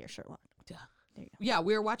 collectively are Sherlock. Duh. There you go. Yeah,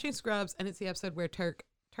 we were watching Scrubs, and it's the episode where Turk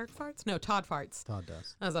farts? No, Todd farts. Todd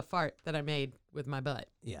does. That was a fart that I made with my butt.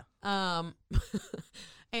 Yeah.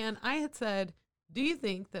 And I had said, do you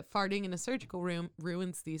think that farting in a surgical room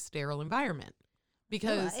ruins the sterile environment?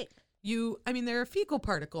 Because Right. there are fecal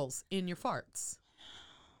particles in your farts.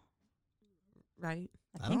 Right?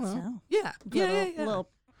 I I think don't so. know. Yeah. Little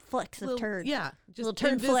flecks of Little- turd. Yeah. Just Little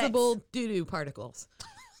turd invisible doo-doo particles.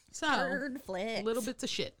 So, Turd flecks. little bits of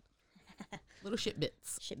shit. Little shit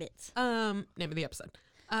bits. Shit bits. Name of the episode.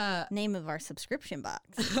 Name of our subscription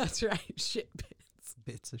box. That's right. Shit bits.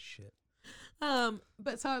 Bits of shit.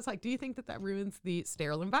 But so I was like, do you think that ruins the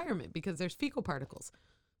sterile environment because there's fecal particles?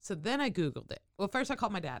 So then I Googled it. Well, first I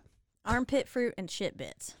called my dad. Armpit fruit and shit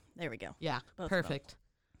bits. There we go. Yeah, Both of them. perfect.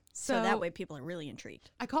 So that way people are really intrigued.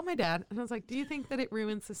 I called my dad and I was like, do you think that it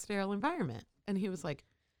ruins the sterile environment? And he was like,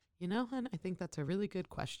 you know, hon, I think that's a really good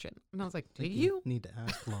question. And I was like, do Think you? need to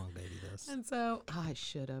ask Long Baby this? And so I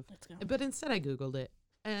should have. Let's go. But instead I Googled it.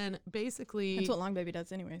 And basically, That's what Long Baby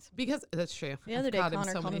does anyways. because that's true. The I've other day, caught him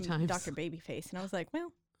Connor so called many him times. Dr. Babyface, and I was like,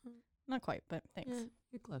 well, not quite, but thanks. Yeah,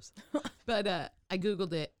 you're close. But I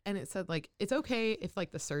Googled it and it said like, it's okay if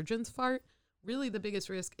like the surgeons fart. Really the biggest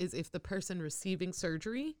risk is if the person receiving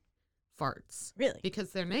surgery farts Really?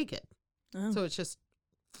 because they're naked. Oh. So it's just,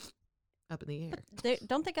 up in the air.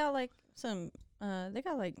 They got like some, they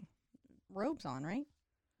got like robes on, right?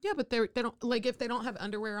 Yeah, but they don't, like, if they don't have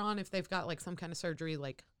underwear on, if they've got like some kind of surgery,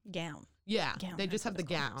 like, Gown. yeah, Gown. they just that's have the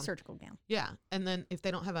what it's called. gown. Surgical gown. Yeah, and then if they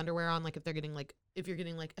don't have underwear on, like if they're getting like, if you're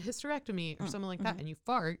getting like a hysterectomy or something like that, and you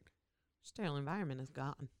fart, sterile environment is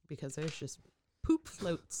gone because there's just poop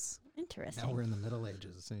floats. Interesting. Now we're in the Middle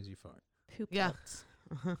Ages as soon as you fart. Poop Yeah. floats.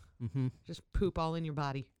 Mm-hmm. Just poop all in your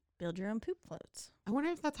body. Build your own poop floats. I wonder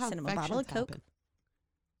if that's how Send 'em a infections bottle of Coke. happen.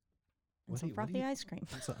 And What some do you- what do frothy you- ice cream.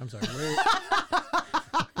 I'm sorry.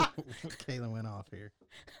 Where Kaylin went off here.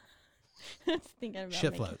 I was thinking about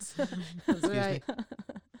Shit making- floats. That's me. right.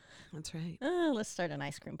 That's right. Let's start an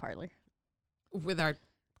ice cream parlor. With our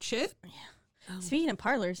shit? Speaking of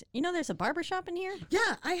parlors, you know there's a barber shop in here?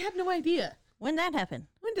 Yeah, I had no idea. When that happened?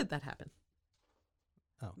 When did that happen?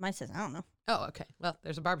 Mine says, I don't know. Oh, okay. Well,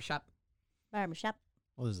 there's a barbershop. Barber shop.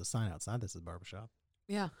 Well, there's a sign outside. This is a barbershop.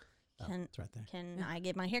 Yeah. Oh, Can it's right there. can I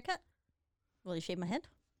get my hair cut? Will you shave my head?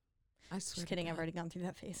 I swear. Just kidding. I've already gone through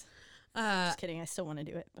that phase. Uh, Just kidding. I still want to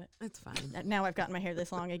do it, but it's fine. now I've gotten my hair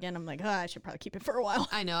this long again. I'm like, I should probably keep it for a while.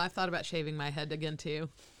 I know. I've thought about shaving my head again too.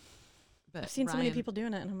 But I've seen so many Ryan, people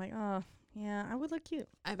doing it, and I'm like, oh, yeah, I would look cute.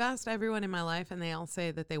 I've asked everyone in my life, and they all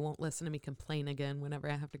say that they won't listen to me complain again whenever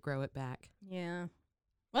I have to grow it back. Yeah.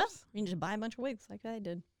 Well, you can just buy a bunch of wigs like I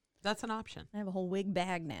did. That's an option. I have a whole wig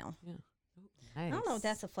bag now. Yeah. I don't know if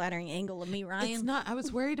that's a flattering angle of me, Ryan. It's not. I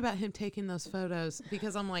was worried about him taking those photos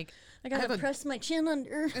because I'm like, I gotta have a- press my chin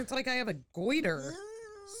under. it's like I have a goiter.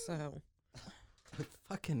 So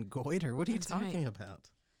Fucking goiter. What are you That's right. talking about?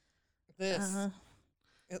 this, Uh,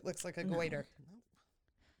 it looks like a goiter.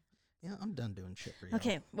 Yeah, I'm done doing shit for you.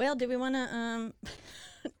 okay. Well, do we want to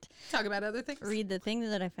Talk about other things. read the thing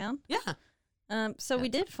that I found? Yeah. So we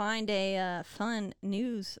did find a fun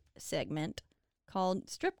news segment called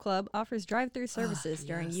 "Strip Club Offers Drive-Through Services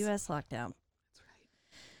During yes. U.S. Lockdown." That's right.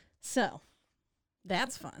 So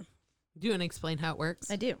that's fun. Do you want to explain how it works?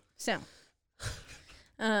 I do. So,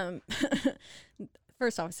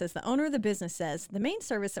 first off, it says the owner of the business says the main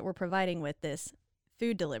service that we're providing with this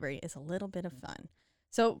food delivery is a little bit of fun.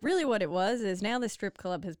 So, really, what it was is now the strip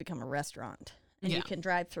club has become a restaurant, and Yeah. you can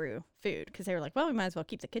drive through food because they were like, well, we might as well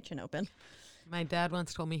keep the kitchen open. My dad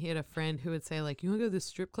once told me he had a friend who would say, like, you want to go to this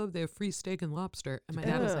strip club? They have free steak and lobster. And my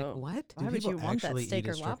dad was like, Ew. what? Why Do would you people want that actually steak eat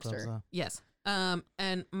or at strip clubs, lobster? though? Yes.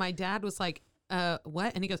 And my dad was like,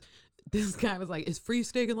 what? And he goes, this guy was like, it's free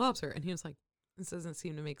steak and lobster. And he was like, this doesn't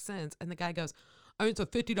seem to make sense. And the guy goes, oh, it's a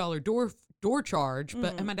 $50 door charge.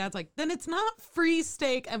 But and my dad's like, then it's not free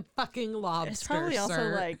steak and fucking lobster. It's probably also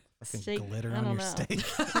sir." like Fucking steak. glitter I on don't your know. steak.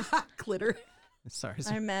 Glitter. Sorry.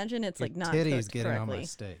 I imagine it's your like not titties cooked getting on my correctly.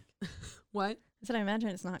 steak. What? I said I imagine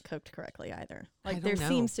it's not cooked correctly either. I Like don't there know.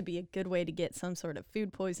 seems to be a good way to get some sort of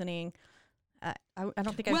food poisoning. I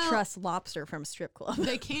don't think I Well- trust lobster from a strip club.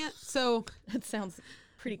 They can't. So That sounds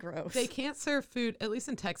pretty gross. they can't serve food, at least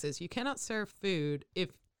in Texas. You cannot serve food if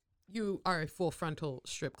you are a full frontal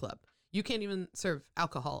strip club. You can't even serve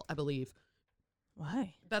alcohol, I believe.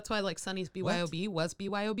 Why? That's why, like, Sonny's BYOB was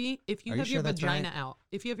BYOB. If you Are you have your sure that's vagina right? out.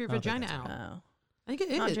 If you have your I don't think vagina that's out. Oh, I think it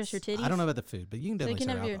is. not just your titties. I don't know about the food, but you can They definitely can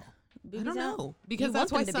serve have your alcohol. I boobies don't out? know. Because You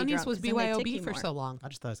that's want why them to be Sonny's drunk was 'cause then they tip BYOB you for more. so long. I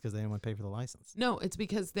just thought it's because they didn't want to pay for the license. No, it's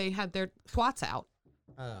because they had their twats out.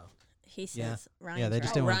 Oh. He Yeah. says Ryan's Yeah, they just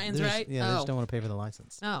right. didn't want. Ryan's they just- right? Yeah, they Oh. just don't want to pay for the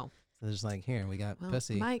license. Oh. So they're just like, here, we got Well,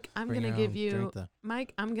 pussy. Mike, I'm Bring going to your give own you, drink, though.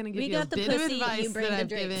 Mike, I'm going to give We you a got the bit of pussy, you advice bring that the I've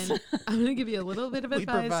drinks. given. I'm going to give you a little bit of We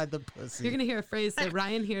advice. provide the pussy. You're going to hear a phrase that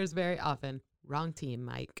Ryan hears very often. Wrong team,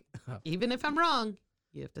 Mike. Even if I'm wrong,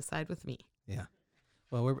 you have to side with me. Yeah.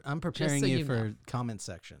 Well, I'm preparing so you you for know. comment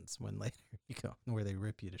sections when later you go where they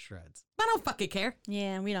rip you to shreds. I don't fucking care.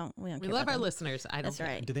 Yeah, we don't. We We care love about our them. listeners. I don't That's care.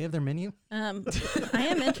 right. Do they have their menu? I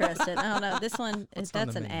am interested. I don't know. This one is What's on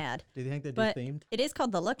that's the an menu? ad. Do you think they do But themed? it is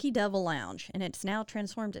called the Lucky Devil Lounge, and it's now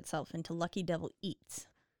transformed itself into Lucky Devil Eats,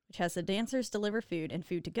 which has the dancers deliver food and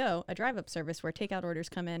food to go, a drive-up service where takeout orders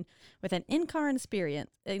come in with an in-car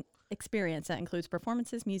experience that includes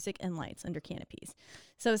performances, music, and lights under canopies.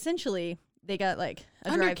 So essentially, they got like a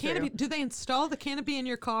Under drive-through. canopy, do they install the canopy in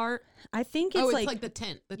your car? I think it's, Oh, it's like the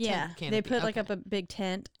tent. The yeah, tent canopy. they put like Okay. up a big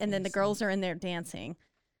tent, and then the girls are in there dancing,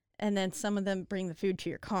 and then some of them bring the food to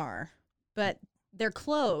your car, but they're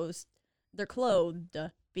closed. They're clothed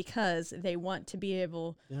because they want to be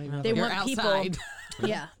able. They don't even have, They You're like, want people. outside.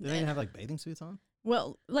 Yeah. they don't even have like bathing suits on.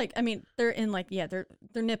 Well, like I mean, they're in like their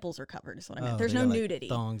nipples are covered. Is what I meant. Oh, There's they no got, like, nudity.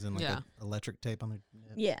 Thongs and like Yeah. a electric tape on their.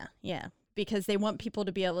 nip. Yeah, because they want people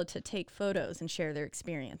to be able to take photos and share their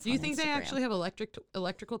experience. Do you on think they Instagram. actually have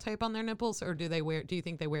electrical tape on their nipples, or do you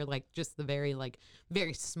think they wear like just the very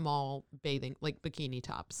small bathing, like bikini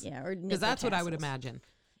tops? Yeah, or Because that's what I would tassels. imagine.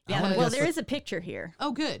 Yeah, wanna well, guess there what- is a picture here.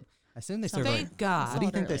 Oh, good. I assume they serve Thank like. God. What do you Saw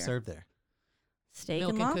it think they earlier. serve there? Steak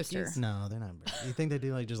Milk and and lobster. cookies. No, they're not. You think they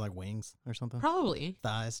do like just like wings or something? Probably.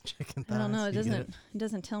 Thighs, chicken thighs. I don't know. It You get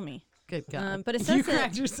doesn't tell me. Good God. But it you says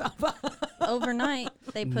cracked that yourself up. overnight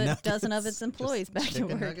they put a dozen of Nuggets. its employees Just back to chicken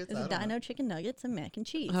work. nuggets? It's I don't dino know. chicken nuggets and mac and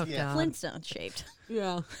cheese. Oh, Yeah. God. Flintstone shaped.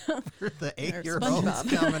 Yeah. For the Or 8-year-olds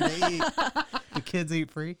SpongeBob. coming to eat. The kids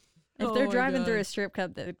eat free. If Oh they're my driving through God. a strip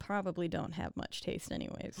club, they probably don't have much taste,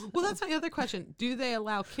 anyways. Well, that's my other question. Do they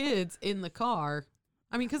allow kids in the car?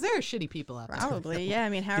 I mean, because there are shitty people out there. Probably, yeah. I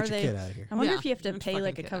mean, how Get are your they? kid out of here. I wonder Yeah, if you have to get pay your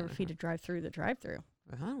like a fucking kid cover outta fee here. to drive through the drive-through.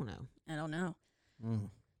 I don't know. I don't know. Mm.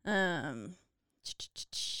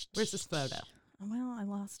 Where's this photo? Well, I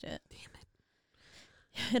lost it. Damn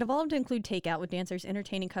it. It evolved to include takeout with dancers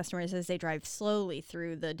entertaining customers as they drive slowly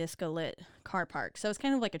through the disco-lit car park. So it's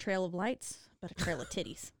kind of like a trail of lights, but a trail of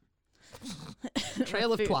titties.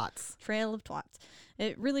 Trail of Food. twats. Trail of twats.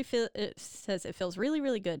 It says it feels really,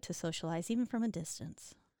 really good to socialize even from a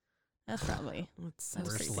distance. That's probably. That's so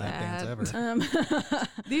Worst sad. lap dance ever.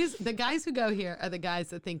 The guys who go here are the guys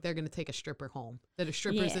that think they're going to take a stripper home, that a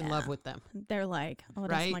stripper's in love Yeah. with them. They're like, oh,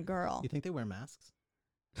 that's Right? my girl. You think they wear masks?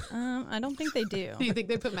 I don't think they do. Do you think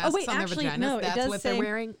they put masks wait, on actually, their vaginas? no, it That's does what say- they're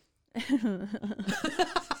wearing?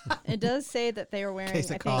 It does say that they are wearing. Case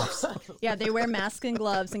of I think- coughs. Yeah, they wear masks and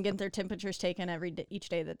gloves and get their temperatures taken each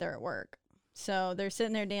day that they're at work. So they're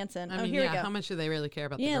sitting there dancing. I Oh, mean, here yeah, we go. how much do they really care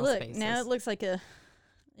about the Yeah, girls' look. faces? Now it looks like a.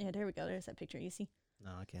 Yeah, there we go. There's that picture. You see?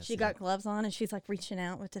 No, I can't. She see got it. gloves on and she's like reaching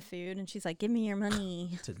out with the food and she's like, "Give me your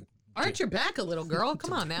money." To Arch your back a little, girl.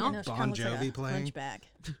 Come on now. You know, she Bon kinda looks like Jovi a playing. hunchback.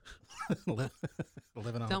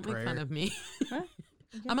 living on Don't a make prayer. fun of me. Huh?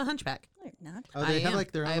 I'm a hunchback. No, you're not. Oh, they I have am.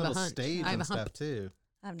 like their I own have a little hunch. stage I have and a hump. stuff too.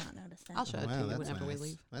 I've not noticed that. I'll show it to Wow, you that's whenever we nice.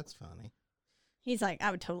 leave. That's funny. He's like, I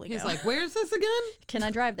would totally He's go. like, where's this again? Can I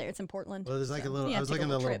drive there? It's in Portland. Well, there's like So, a little. yeah, I was take a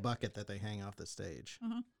looking at the little trip. bucket that they hang off the stage.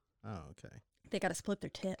 Mhm. Oh, okay. They got to split their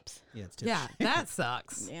tips. Yeah, it's tip Yeah, share. that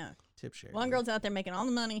sucks. Yeah. Tip share. One dude. girl's out there making all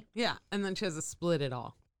the money. Yeah, and then she has to split it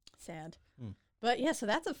all. Sad. Hmm. But yeah, so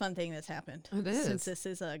that's a fun thing that's happened. It Since is.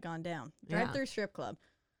 this is gone down. Yeah. Drive through strip club.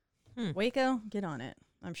 Hmm. Waco, get on it.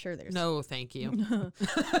 I'm sure there's. No, thank you.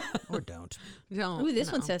 Or don't. Don't. Ooh,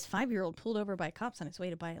 this one no. says 5-year-old pulled over by cops on his way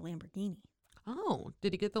to buy a Lamborghini. Oh,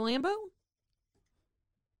 did he get the Lambo?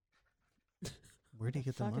 Where'd he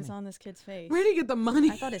get the Fuck money? is on this kid's face? Where did he get the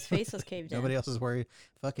money? I thought his face was caved in. Nobody else is worried.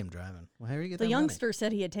 Fuck him driving. Well, how do you get The that youngster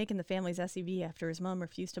said he had taken the family's SUV after his mom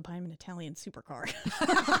refused to buy him an Italian supercar.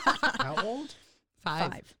 money? How old?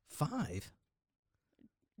 5. 5.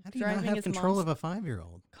 How do you Driving not have his control mom's of a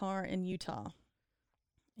 5-year-old? car in Utah.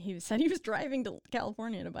 He said he was driving to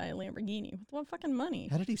California to buy a Lamborghini. With what fucking money?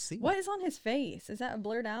 How did he see? What is on his face? Is that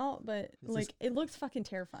blurred out? But Is like, this- it looks fucking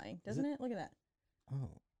terrifying, doesn't it? Look at that. Oh,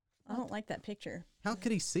 I don't like that picture. how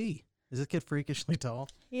could he see? Is this kid freakishly tall?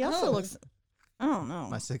 He also Oh. looks. I don't know.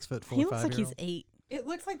 My 6'4" He looks like 5-year-old? he's 8. It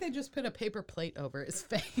looks like they just put a paper plate over his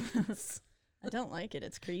face. I don't like it.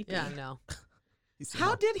 It's creepy. yeah, no. He's How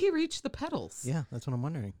small. did he reach the pedals? Yeah, that's what I'm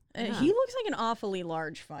wondering. Yeah. He looks like an awfully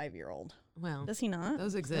large 5-year-old. Well, Does he not?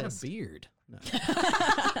 those Is that a exist. beard? No.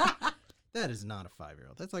 That is not a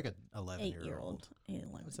 5-year-old. That's like a 11-year-old.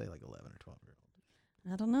 8-year-old. I would say like 11 or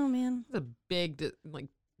 12-year-old. I don't know, man. There's a big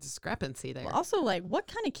discrepancy there. Well, also, like, what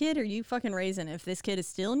kind of kid are you fucking raising if this kid is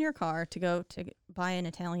still in your car to go to buy an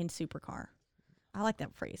Italian supercar? I like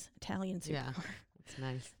that phrase, Italian Yeah. supercar. It's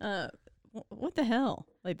nice. What the hell?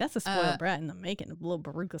 Like, that's a spoiled Uh, brat in the making of little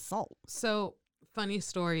Baruch assault. So, funny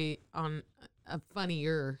story on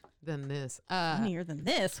funnier than this. Funnier than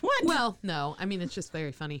this. What? Well, no, I mean, it's just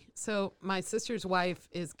very funny. So my sister's wife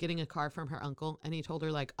is getting a car from her uncle, and he told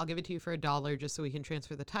her, like, I'll give it to you for $1 just so we can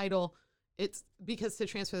transfer the title. It's because to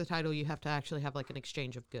transfer the title, you have to actually have like an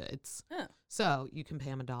exchange of goods. Oh, So you can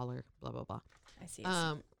pay him $1, blah, blah, blah. I see.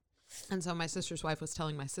 I see. And so my sister's wife was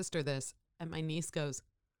telling my sister this, and my niece goes,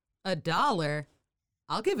 $1?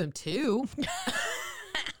 I'll give him 2.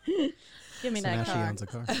 Give me So that now she car. owns a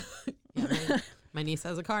car. Yeah, my niece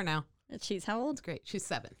has a car now. And she's how old? It's great. She's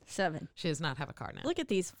 7. 7. She does not have a car now. Look at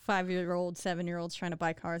these 5-year-old, 7-year-olds trying to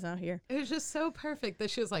buy cars out here. It was just so perfect that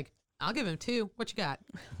she was like, I'll give him 2. What you got?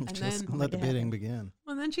 And Just then, let the Make it bidding begin.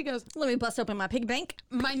 well, then she goes, Let me bust open my pig bank.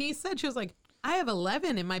 my niece said, she was like, I have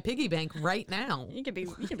 11 in my piggy bank right now. You could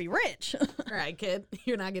be rich. All right, kid,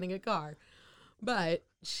 you're not getting a car. But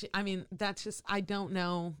she, I mean, that's just, I don't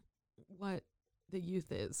know what the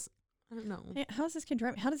youth is. I don't know. Hey, how is this kid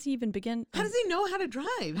driving? How does he even begin? How does he know how to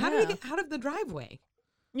drive? How did Yeah. he get out of the driveway?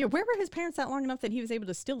 Yeah, where were his parents that long enough that he was able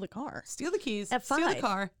to steal the car? Steal the keys, At steal the 5.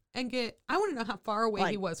 car, and get. I want to know how far away he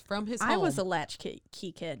Like, was from his home. I was a latchkey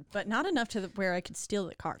kid, but not enough to where I could steal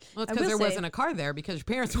the car. Well, it's I because will there say- wasn't a car there because your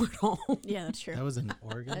parents weren't home. Yeah, that's true. That was in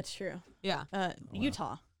Oregon. That's true. Yeah.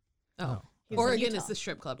 Utah. Oh. He was in Oregon Utah. is the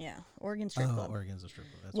strip club. Yeah, Oregon Strip Club. Oregon's a strip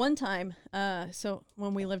club. That's One time, so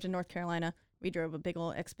when we lived in North Carolina, we drove a big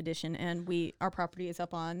old expedition, and our property is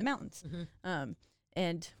up on the mountains.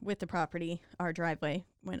 And with the property, our driveway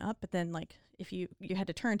went up, but then like if you had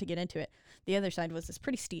to turn to get into it, the other side was this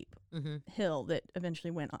pretty steep hill that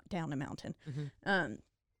eventually went down a mountain.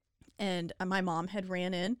 And my mom had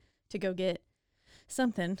ran in to go get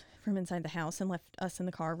something from inside the house and left us in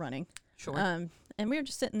the car running. Sure. And we were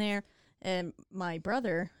just sitting there, and my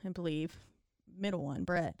brother, I believe, middle one,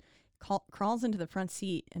 Brett, crawls into the front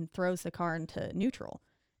seat and throws the car into neutral.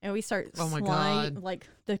 And we start Oh my God. like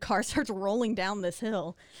the car starts rolling down this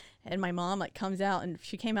hill. And my mom like comes out, and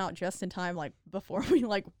she came out just in time, like before we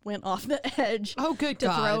like went off the edge Oh, good to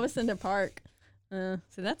God. throw us into park. So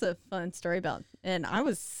that's a fun story about. And I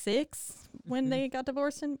was 6 when they got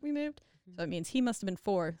divorced and we moved. So it means he must have been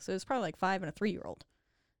 4. So it was probably like 5 and a 3-year-old.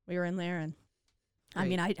 We were in there, and I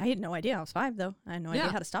mean, I had no idea. I was 5 though. I had no idea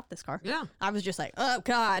Yeah. how to stop this car. Yeah. I was just like, oh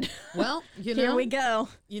God, Well, you know, here we go.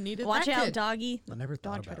 You needed Watch that out, kid. doggy. I never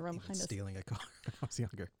thought Dog tried to about run even behind us. stealing a car when I was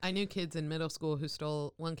younger. I knew kids in middle school who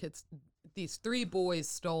stole these 3 boys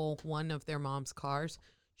stole one of their mom's cars.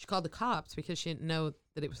 She called the cops because she didn't know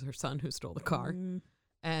that it was her son who stole the car.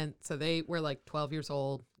 And so they were like 12 years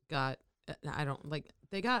old,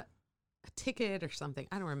 they got a ticket or something.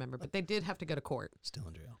 I don't remember, but they did have to go to court. Still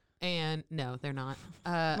in jail. And no, they're not.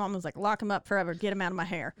 Mom was like, lock him up forever. Get him out of my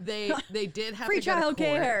hair. They did have Free to go to child court.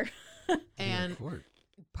 care. And Court.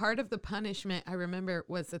 part of the punishment I remember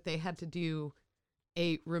was that they had to do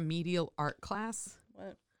a remedial art class.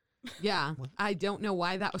 What? Yeah, I don't know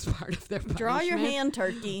why that was part of their punishment. Draw your hand,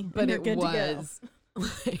 turkey. but and you're it good was. to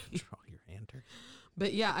like- Draw your hand. Turkey.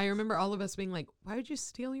 but yeah, I remember all of us being like, "Why would you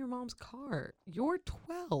steal your mom's car? You're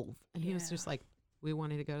 12." And he was just like, "We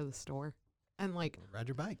wanted to go to the store," and like Ride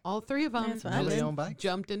your bike. all 3 of them That's what I Nobody did. owned bikes.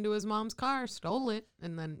 jumped into his mom's car, stole it,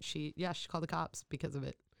 and then she called the cops because of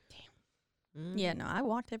it. go. Yeah, no, I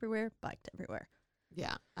walked everywhere, biked everywhere.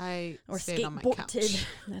 Yeah, I Or stayed on my couch. skateboarded.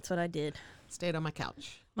 That's what I did. Stayed on my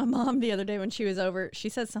couch. My mom the other day when she was over, she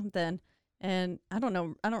said something, and I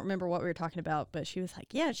don't remember what we were talking about, but she was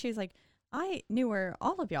like, I knew where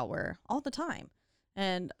all of y'all were all the time.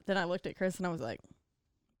 And then I looked at Chris and I was like,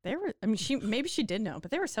 maybe she did know,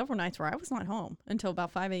 but there were several nights where I was not home until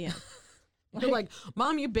about 5 a.m. You're like,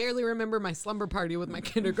 Mom, you barely remember my slumber party with my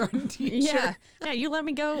kindergarten teacher. Yeah, you let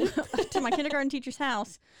me go to my kindergarten teacher's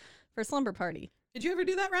house for a slumber party. Did you ever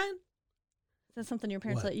do that, Ryan? Is that something your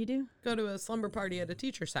parents What? let you do? Go to a slumber party at a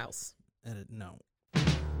teacher's house. No.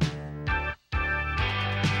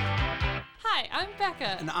 Hi, I'm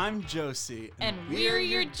Becca. And I'm Josie. And we're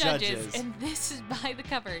your judges. And this is By the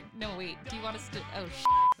Cover. No, wait. Do you want us to? Oh,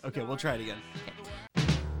 Okay, we'll try it again.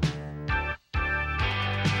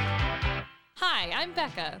 Hi, I'm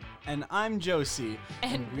Becca. And I'm Josie.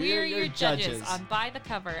 And we're your judges on By the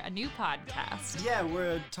Cover, a new podcast. Yeah,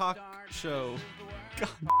 we're a talk show. God.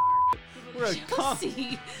 We're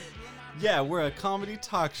Josie. we're a comedy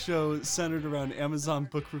talk show centered around Amazon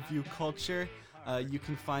book review culture. You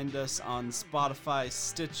can find us on Spotify,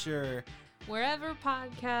 Stitcher, Wherever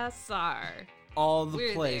podcasts are. all the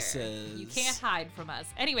We're places. there. You can't hide from us.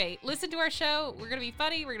 Anyway, listen to our show. We're going to be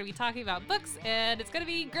funny. We're going to be talking about books, and it's going to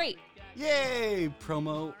be great. Yay!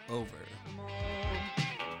 Promo over.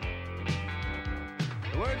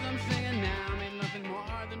 The words I'm singing now mean nothing more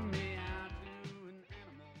than me out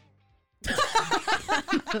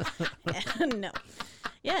to No.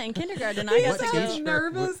 Yeah, in kindergarten, I got to He's go.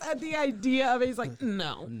 nervous at the idea of it. He's like,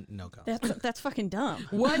 no. No comment. That's fucking dumb.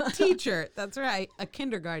 What teacher? That's right. A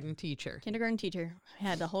kindergarten teacher. Kindergarten teacher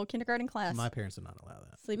had the whole kindergarten class My parents did not allow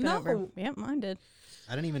that. sleeping No. over. Yep, mine did.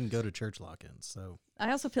 I didn't even go to church lock-ins, so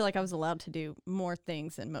I also feel like I was allowed to do more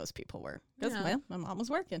things than most people were because, Yeah. well, my mom was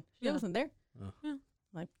working. She Yeah. wasn't there. Yeah.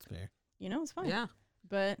 Like, it's fair. it's fine. Yeah.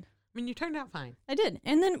 But I mean, you turned out fine. I did.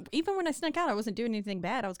 And then even when I snuck out, I wasn't doing anything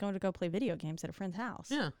bad. I was going to go play video games at a friend's house.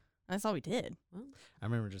 Yeah. That's all we did. I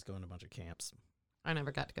remember just going to a bunch of camps. I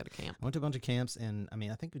never got to go to camp. I went to a bunch of camps, and I mean,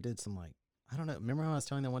 I think we did some I don't know. Remember how I was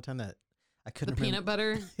telling that one time that I The couldn't peanut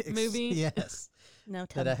butter movie? Yes. No,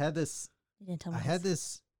 tell That I me. had this. You didn't tell me. I had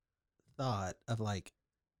this thought of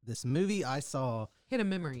this movie I saw. Hit a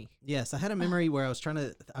memory. Yes, I had a memory where I was trying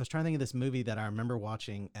to think of this movie that I remember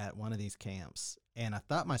watching at one of these camps, and I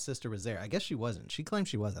thought my sister was there. I guess she wasn't. She claimed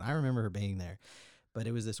she wasn't. I remember her being there, but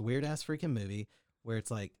it was this weird ass freaking movie where it's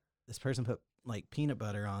like this person put like peanut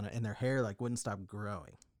butter on it, and their hair like wouldn't stop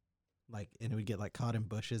growing, like, and it would get like caught in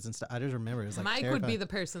bushes and stuff. I just remember it was like Mike terrifying. would be the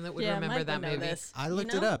person that would Yeah, remember Mike that would know movie. this. I You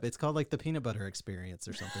looked it know? up. It's called like the peanut butter experience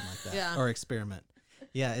or something like that. Yeah. Or experiment.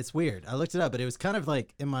 Yeah, it's weird. I looked it up, but it was kind of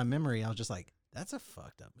like in my memory, I was just like, that's a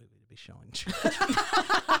fucked up movie to be showing.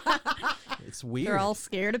 It's weird. They're all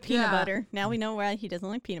scared of peanut Yeah. butter. Now we know why he doesn't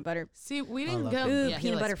like peanut butter. See, we I didn't love go. Ooh, yeah, he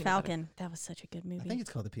Peanut likes Butter Falcon. That was such a good movie. I think it's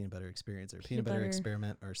called the peanut butter experience or peanut Peanut butter butter-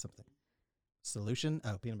 experiment or something. Solution?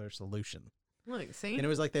 Oh, peanut butter solution. Look, see, And it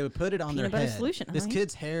was like they would put it on Peanut their butter head. solution, This huh?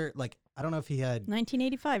 kid's hair, like, I don't know if he had,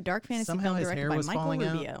 1985 dark fantasy somehow film his directed hair by was Michael falling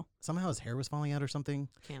out. Rubio. Somehow his hair was falling out or something.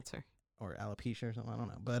 cancer. Or alopecia or something. I don't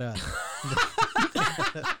know. But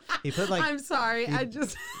he put like, I'm sorry. I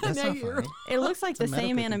just that's know not you're funny. It looks like It's a the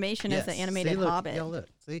same medical thing. animation as the Yes. animated See, look, Hobbit. Yeah, look.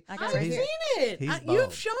 See? I got I've it right seen here. it. He's You've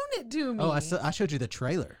bald. shown it to me. Oh, I showed you the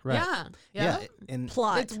trailer. Right. Yeah. Yeah. Yeah. And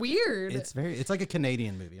Plot. It's weird. it's like a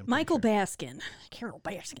Canadian movie. I'm pretty Michael sure. Baskin, Carol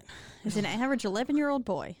Baskin, is an average 11-year-old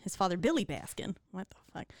boy. His father, Billy Baskin, what the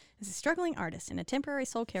fuck, is a struggling artist and a temporary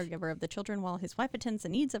sole caregiver of the children while his wife attends the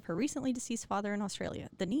needs of her recently deceased father in Australia.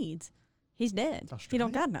 The needs? He's dead. He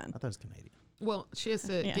don't got none. I thought it was Canadian. well, she has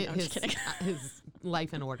to Yeah, get no, I'm just kidding. his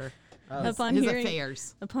life in order. Upon his hearing,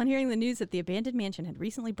 affairs. Upon hearing the news that the abandoned mansion had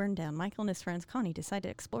recently burned down, Michael and his friends Connie decide to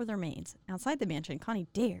explore their remains. Outside the mansion, Connie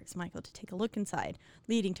dares Michael to take a look inside,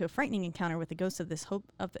 leading to a frightening encounter with the ghosts of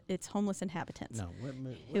its homeless inhabitants No.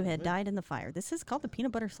 who had died in the fire. This is called the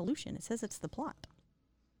Peanut Butter Solution. It says it's the plot.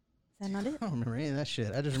 Is that not it? I don't remember any of that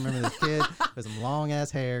shit. I just remember this kid with some long ass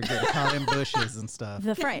hair getting caught in bushes and stuff.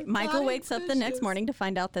 The fright. Michael Body wakes up the next fishes. morning to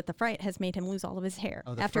find out that the fright has made him lose all of his hair.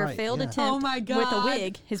 Oh, the After a fright, failed yeah. attempt Oh my with a God.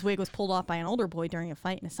 wig, his wig was pulled off by an older boy during a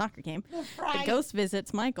fight in a soccer game. The ghost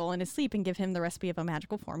visits Michael in his sleep and give him the recipe of a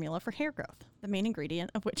magical formula for hair growth, the main ingredient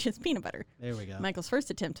of which is peanut butter. There we go. Michael's first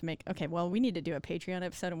attempt to make, we need to do a Patreon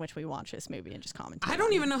episode in which we watch this movie and just comment. I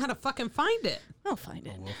don't even know how to fucking find it. I'll find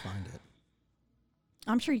it. Oh, we'll find it.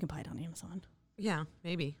 I'm sure you can buy it on Amazon. Yeah,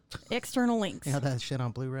 maybe. External links. You know that shit on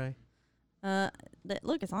Blu-ray?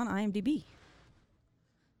 Look, it's on IMDb.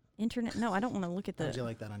 Internet. No, I don't want to look at How would you the.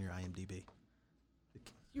 like that on your IMDb?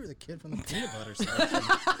 You were the kid from the peanut butter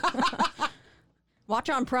section. Watch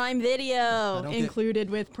on Prime Video. don't get- Included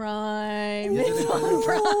with Prime. Is it It's on included?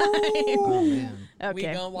 Prime. Oh man, Okay. We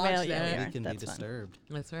gonna watch well, yeah, that. we we are. can be That's fine. disturbed.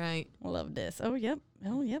 That's right. Love this. Oh, yep.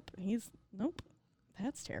 Oh, yep. Nope.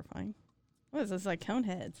 That's terrifying. What is this? Like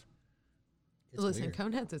Coneheads? It's Listen, weird.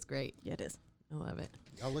 Coneheads is great. Yeah, it is. I love it.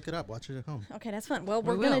 I'll look it up. Watch it at home. Okay, that's fun. Well, We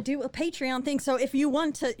we're going to will. do a Patreon thing. So if you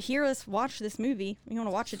want to hear us watch this movie, you want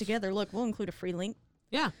to watch it together, look, we'll include a free link.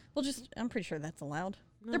 Yeah. I'm pretty sure that's allowed.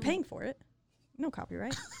 They're paying for it. No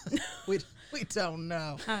copyright. We don't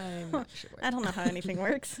know. I'm not sure. I don't know how anything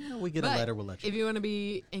works. We get a But letter. We'll let you. If you want to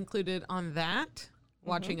be included on that,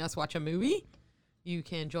 watching us watch a movie, you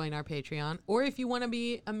can join our Patreon. Or if you want to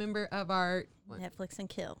be a member of our Netflix and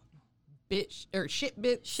Kill. shit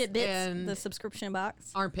bits and the subscription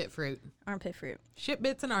box. armpit fruit. Armpit fruit. Shit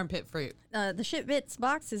bits and armpit fruit. The Shit Bits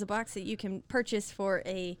box is a box that you can purchase for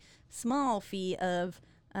a small fee of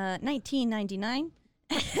 $19.99,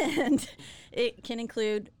 and it can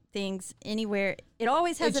include things anywhere. It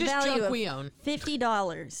always has It's a just value junk of we own.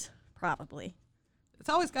 $50, probably. It's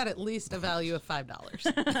always got at least a value of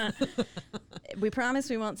 $5. We promise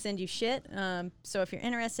we won't send you shit. So if you're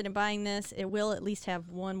interested in buying this, it will at least have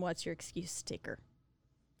one "What's Your Excuse" sticker.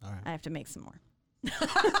 All right. I have to make some more.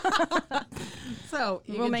 So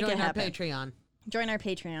you We'll can make join it our happen. Patreon. Join our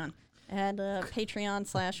Patreon at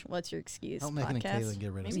Patreon/What's Your Excuse Help Megan and podcast. Kaylin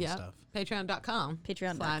get rid of some Yeah. stuff. Patreon.com.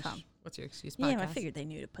 Patreon.com. What's your excuse? Podcast. Yeah, I figured they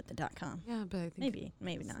knew to put the .com. Yeah, but I think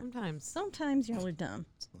Maybe not. sometimes. Sometimes y'all are dumb.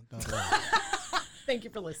 Thank you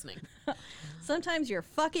for listening. Sometimes you're a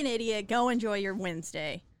fucking idiot. Go enjoy your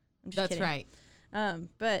Wednesday. I'm just That's kidding. right.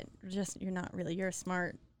 But just you're not really. You're a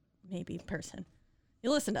smart, maybe person. You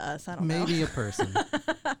listen to us. I don't know. Maybe a person.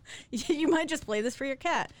 You might just play this for your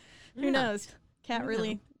cat. Who Yeah. knows? Cat You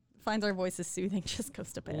really finds our voices soothing. Just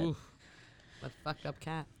goes to bed. Oof. What fucked up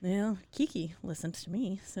cat. Yeah, Kiki listens to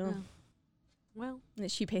me, so Well,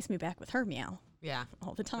 she pays me back with her meow yeah.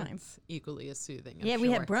 all the time. It's equally as soothing. I'm Yeah,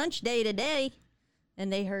 we had sure. brunch day today,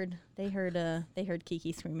 and they heard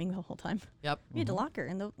Kiki screaming the whole time. Yep. We had to lock her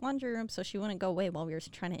in the laundry room so she wouldn't go away while we were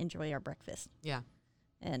trying to enjoy our breakfast. Yeah.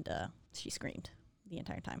 And she screamed the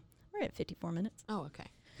entire time. We're at 54 minutes. Oh, okay.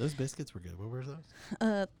 Those biscuits were good. What were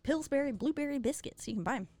those? Pillsbury blueberry biscuits. You can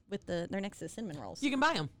buy them with they're next to the cinnamon rolls. You can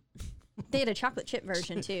buy them. They had a chocolate chip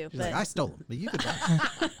version too, She's but like, I stole them, but you could buy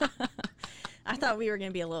them. I thought we were going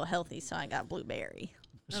to be a little healthy, so I got blueberry,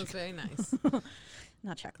 That was very nice.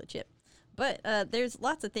 not chocolate chip. But there's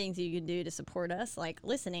lots of things you can do to support us, like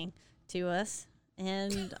listening to us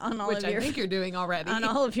and on all Which of your I think you're doing already. on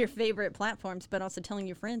all of your favorite platforms, but also telling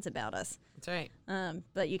your friends about us. That's right.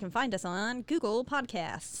 But you can find us on Google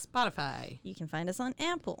Podcasts. Spotify. You can find us on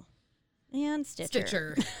Apple and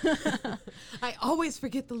Stitcher. I always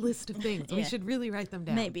forget the list of things. We Yeah. should really write them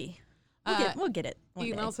down. Maybe. We'll get it. one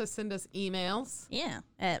You can day. also send us emails. Yeah,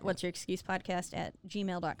 at what's your excuse podcast at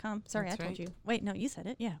gmail.com. Sorry, That's I told right. you. Wait, no, you said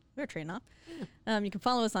it. Yeah, we were trading off. You can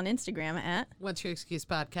follow us on Instagram at, What's Your Excuse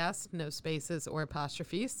Podcast? No spaces or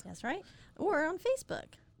apostrophes. that's right, or on Facebook.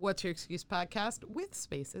 What's Your Excuse Podcast with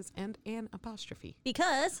spaces and an apostrophe.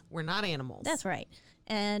 Because We're not animals. that's right.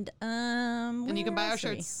 And And you can buy where our else are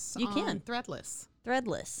we? shirts You on can. Threadless.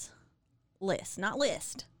 Threadless. List, not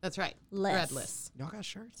list. That's right. Less. Threadless. Y'all got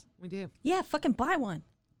shirts? We do. Yeah, fucking buy one.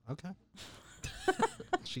 Okay.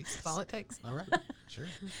 Jesus. That's all it takes. All right. Sure.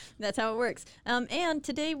 That's how it works. And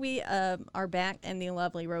today we are back in the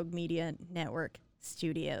lovely Rogue Media Network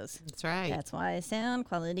studios. That's right. That's why sound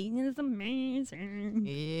quality is amazing.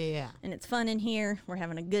 Yeah. And it's fun in here. We're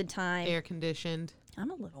having a good time. Air conditioned. I'm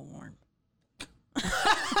a little warm.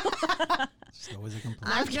 Just always a complaint.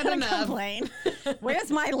 I'm good gonna enough. complain.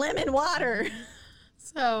 Where's my lemon water?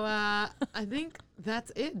 So I think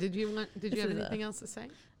that's it. Did you have is anything else to say?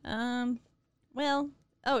 Well,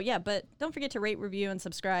 oh yeah, but don't forget to rate, review, and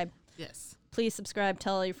subscribe. Yes. Please subscribe.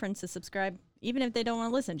 Tell all your friends to subscribe. Even if they don't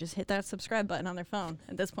want to listen, just hit that subscribe button on their phone.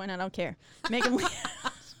 At this point, I don't care. Make them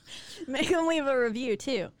make them leave a review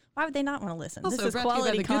too. Why would they not want to listen? Also, this is brought to you by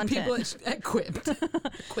quality the good content. people at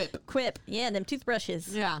Quip. Quip. Yeah, them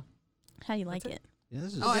toothbrushes. Yeah. How you like it? Yeah,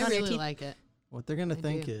 this is Oh, I on your really teeth? like it. what they're gonna I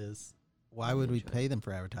think do. is, why would we pay them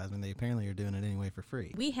for advertisement? They apparently are doing it anyway for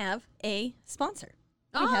free. We have a sponsor.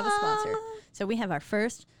 We have a sponsor. So we have our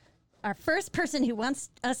first person who wants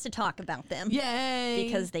us to talk about them. Yay!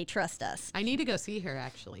 Because they trust us. I need to go see her,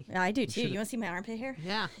 actually. I do too. You want to see my armpit hair?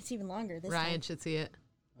 Yeah. It's even longer this Ryan time. should see it.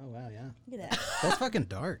 Oh wow, yeah. Look at that. That's fucking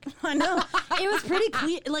dark. I know. It was pretty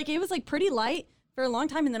clear. Like, it was like pretty light for a long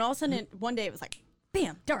time. And then all of a sudden, one day it was like,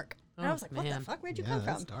 bam, dark. And I Oh, was like, what the man. fuck? Where'd you Yeah, come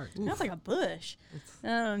that's from? dark. That was like a bush.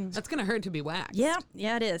 That's going to hurt to be waxed. Yeah,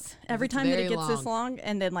 it is. Every it's time that it very gets this long. long,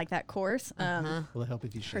 and then like that course, Will it help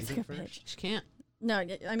if you shave hurts it your first? pitch. She can't. No,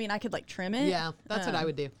 I mean I could like trim it. Yeah, that's what I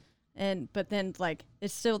would do. But then like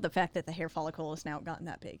it's still the fact that the hair follicle has now gotten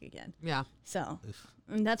that big again. Yeah. So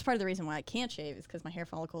and that's part of the reason why I can't shave is because my hair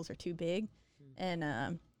follicles are too big,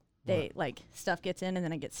 and they like stuff gets in and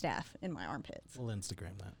then I get staph in my armpits. We'll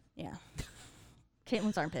Instagram that. Yeah.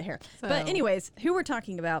 Caitlin's armpit hair. So- But anyways, who we're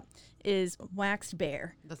talking about is Waxed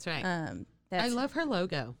Bear. That's right. That's, I love her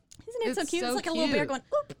logo. Isn't it so it's cute? so It's like a little bear cute. going,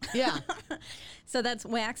 oop. Yeah. So that's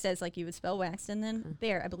waxed as like you would spell waxed, and then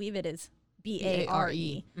bear. I believe it is BARE.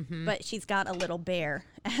 B-A-R-E. But she's got a little bear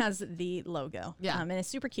as the logo. Yeah. And it's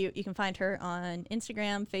super cute. You can find her on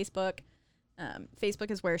Instagram, Facebook.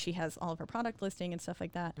 Facebook is where she has all of her product listing and stuff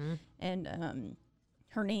like that. And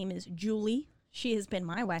her name is Julie. She has been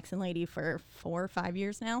my waxing lady for 4 or 5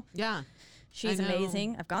 years now. Yeah. She's I know.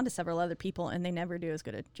 amazing. I've gone to several other people, and they never do as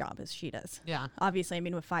good a job as she does. Yeah. Obviously, I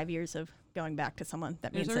mean, with 5 years of going back to someone,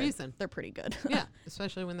 that There's means a that reason. they're pretty good. Yeah.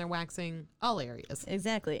 Especially when they're waxing all areas.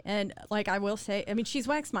 Exactly. And like I will say, I mean, she's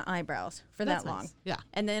waxed my eyebrows for That's that long. nice. Yeah.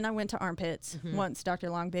 And then I went to armpits once. Dr.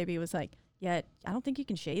 Longbaby was like, "Yeah, I don't think you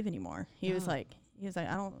can shave anymore." He was like,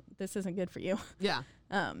 "I don't. This isn't good for you." Yeah.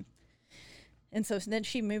 And so then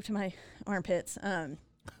she moved to my armpits. Now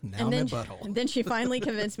and I'm then in butthole. and then she finally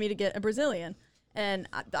convinced me to get a Brazilian. And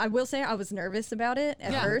I will say I was nervous about it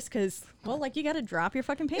at Yeah. first because, well, like you got to drop your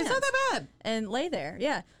fucking pants. It's not that bad. And lay there,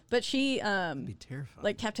 yeah. But she Be terrified.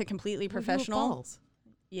 like kept it completely What do you do with professional. balls?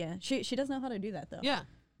 Yeah, she does know how to do that though. Yeah.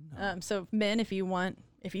 So men, if you want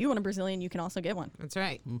a Brazilian, you can also get one. That's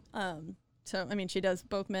right. So I mean, she does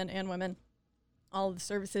both men and women, all of the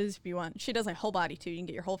services if you want. She does like whole body too. You can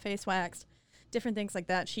get your whole face waxed, different things like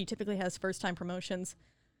that. She typically has first time promotions,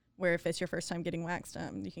 where if it's your first time getting waxed,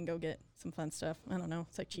 you can go get some fun stuff. I don't know,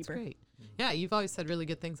 it's like That's cheaper. great. Yeah. You've always said really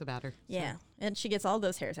good things about her. Yeah, and she gets all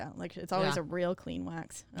those hairs out. Like it's always Yeah. a real clean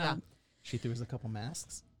wax. Yeah. She threw us a couple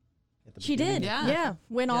masks. At the She beginning. did, Yeah. yeah.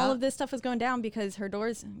 When all Yeah. of this stuff was going down because her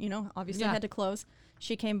doors, obviously Yeah. had to close.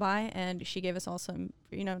 She came by and she gave us all some,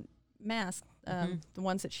 masks, the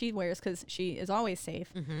ones that she wears because she is always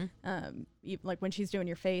safe. Like when she's doing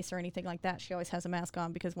your face or anything like that, she always has a mask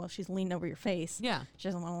on because, well, she's leaning over your face. Yeah. She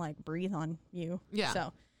doesn't want to like breathe on you. Yeah.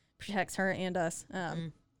 So protects her and us.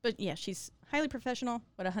 But yeah, she's highly professional.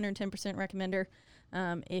 Would 110% recommend her.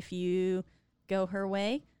 If you go her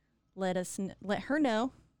way, let her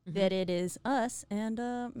know that it is us, and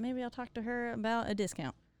maybe I'll talk to her about a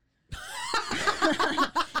discount.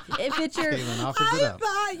 if it's your Caitlin offers it I up.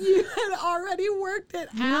 thought you had already worked it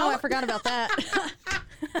out. no, I forgot about that.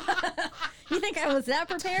 You think I was that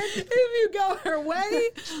prepared? If you go her way,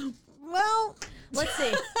 well, Let's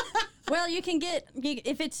see. Well, you can get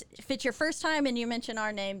if it's your first time and you mention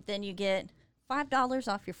our name, then you get $5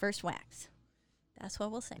 off your first wax. That's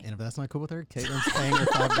what we'll say. And if that's not cool with her, Caitlin's paying her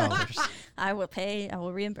 $5. I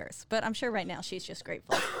will reimburse. But I'm sure right now she's just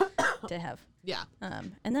grateful to have. yeah.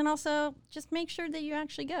 And then also just make sure that you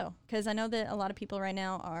actually go, because I know that a lot of people right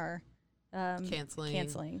now are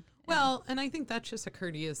canceling. Well, and I think that's just a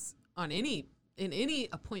courteous in any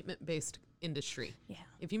appointment-based industry. Yeah.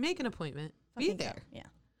 If you make an appointment, Fucking be go. there. Yeah.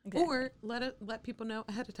 Exactly. Or let people know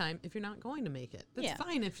ahead of time if you're not going to make it. That's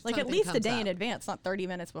fine if like at something least a comes day in up. advance, not 30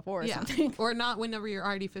 minutes before or Yeah. something. Or not whenever you're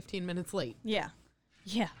already 15 minutes late. Yeah.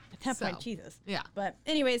 Yeah. At that point, So, Jesus. yeah. But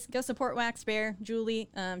anyways, go support Wax Bear. Julie,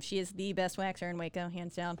 she is the best waxer in Waco,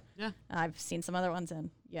 hands down. Yeah. I've seen some other ones, and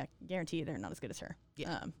yeah, guarantee you they're not as good as her.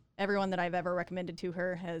 Yeah. Everyone that I've ever recommended to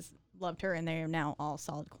her has loved her, and they are now all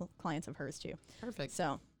solid clients of hers too. Perfect.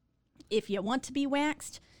 So if you want to be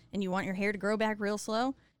waxed and you want your hair to grow back real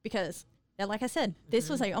slow, because like I said, this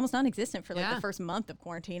was like almost non-existent for like Yeah. the first month of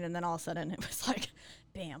quarantine, and then all of a sudden it was like,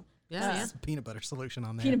 bam. Yeah. It's a peanut butter solution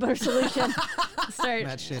on there. Peanut butter solution. Start.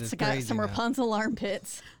 That shit is it's got crazy some now. Rapunzel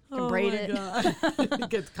armpits. Can braid it. It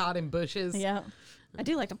gets caught in bushes. Yeah. I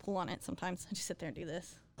do like to pull on it sometimes. I just sit there and do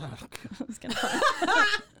this. Oh, God. It's kind of fun.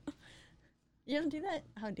 You don't do that?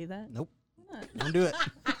 I would do that. Nope. What? Don't do it.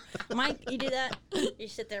 Mike, you do that? You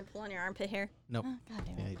sit there and pull on your armpit hair? Nope. Oh, God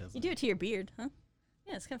damn it. Yeah, he does You that. do it to your beard, huh?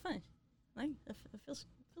 Yeah, it's kind of fun. Like, it feels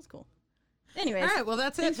cool. Anyways. All right. Well,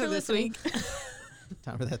 that's it thanks for this week.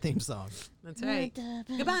 Time for that theme song. That's right.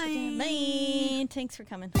 Goodbye. Bye. Thanks for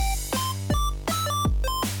coming.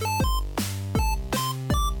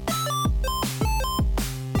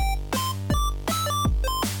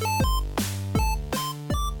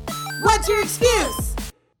 What's your excuse?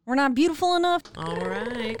 We're not beautiful enough? All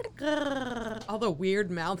right. All the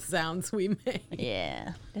weird mouth sounds we make.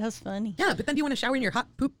 Yeah, that was funny. Yeah, but then do you want to shower in your hot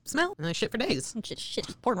poop smell? And then shit for days. Shit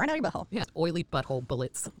just poured right out your butthole. Yeah, oily butthole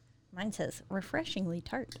bullets. Mine says refreshingly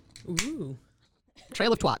tart. Ooh.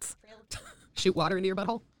 Trail of twats. Shoot water into your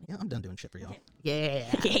butthole? Yeah, I'm done doing shit for y'all. Yeah.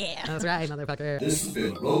 Yeah. That's right, motherfucker. This has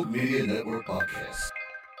been Rogue Media Network Podcast.